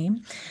own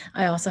name.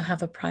 I also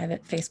have a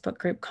private Facebook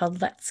group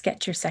called Let's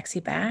Get Your Sexy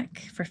Back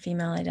for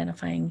female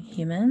identifying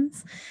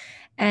humans.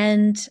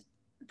 And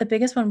the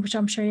biggest one, which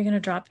I'm sure you're going to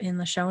drop in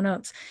the show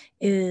notes,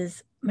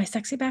 is my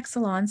Sexy Back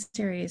Salon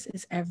series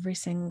is every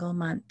single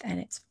month and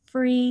it's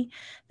free.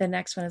 The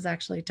next one is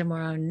actually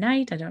tomorrow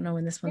night. I don't know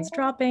when this one's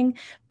dropping,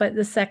 but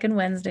the second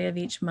Wednesday of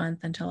each month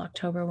until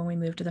October, when we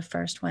move to the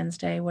first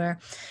Wednesday, where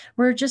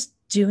we're just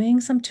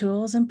doing some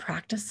tools and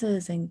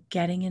practices and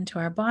getting into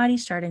our body,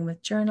 starting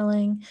with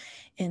journaling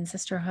in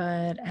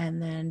sisterhood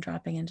and then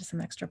dropping into some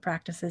extra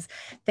practices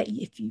that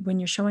if you, when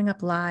you're showing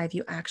up live,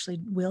 you actually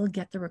will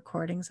get the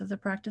recordings of the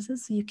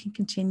practices so you can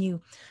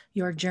continue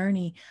your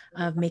journey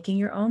of making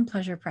your own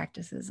pleasure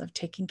practices, of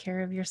taking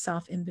care of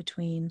yourself in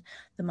between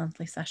the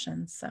monthly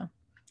sessions. So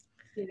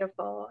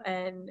Beautiful.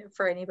 And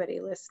for anybody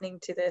listening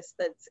to this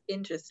that's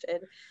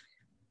interested,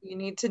 you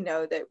need to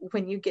know that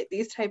when you get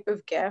these type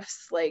of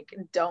gifts, like,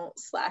 don't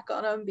slack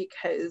on them,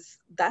 because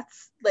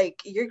that's like,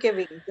 you're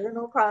giving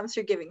journal prompts,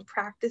 you're giving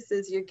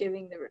practices, you're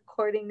giving the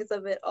recordings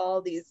of it,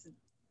 all these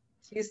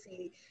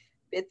juicy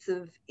bits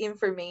of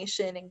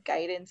information and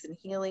guidance and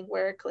healing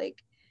work.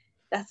 Like,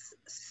 that's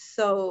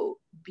so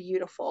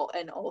beautiful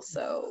and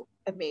also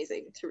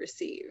amazing to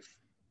receive.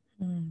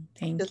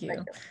 Thank Just you. like,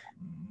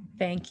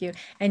 Thank you.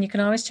 And you can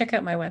always check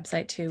out my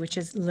website too, which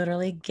is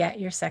literally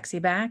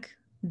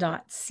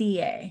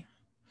getyoursexyback.ca.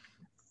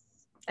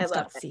 I It's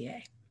love it.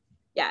 .ca.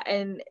 Yeah,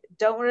 and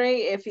don't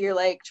worry if you're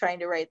like trying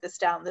to write this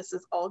down. This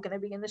is all going to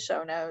be in the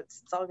show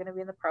notes. It's all going to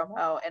be in the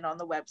promo and on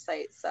the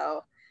website.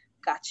 So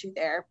got you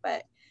there.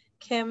 But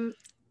Kim,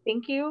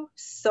 thank you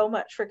so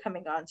much for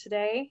coming on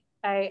today.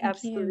 I Thank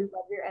absolutely you.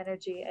 love your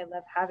energy. I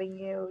love having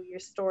you. Your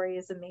story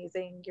is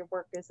amazing. Your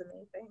work is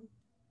amazing.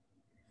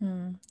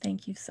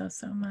 Thank you so,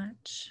 so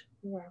much.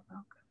 You are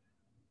welcome.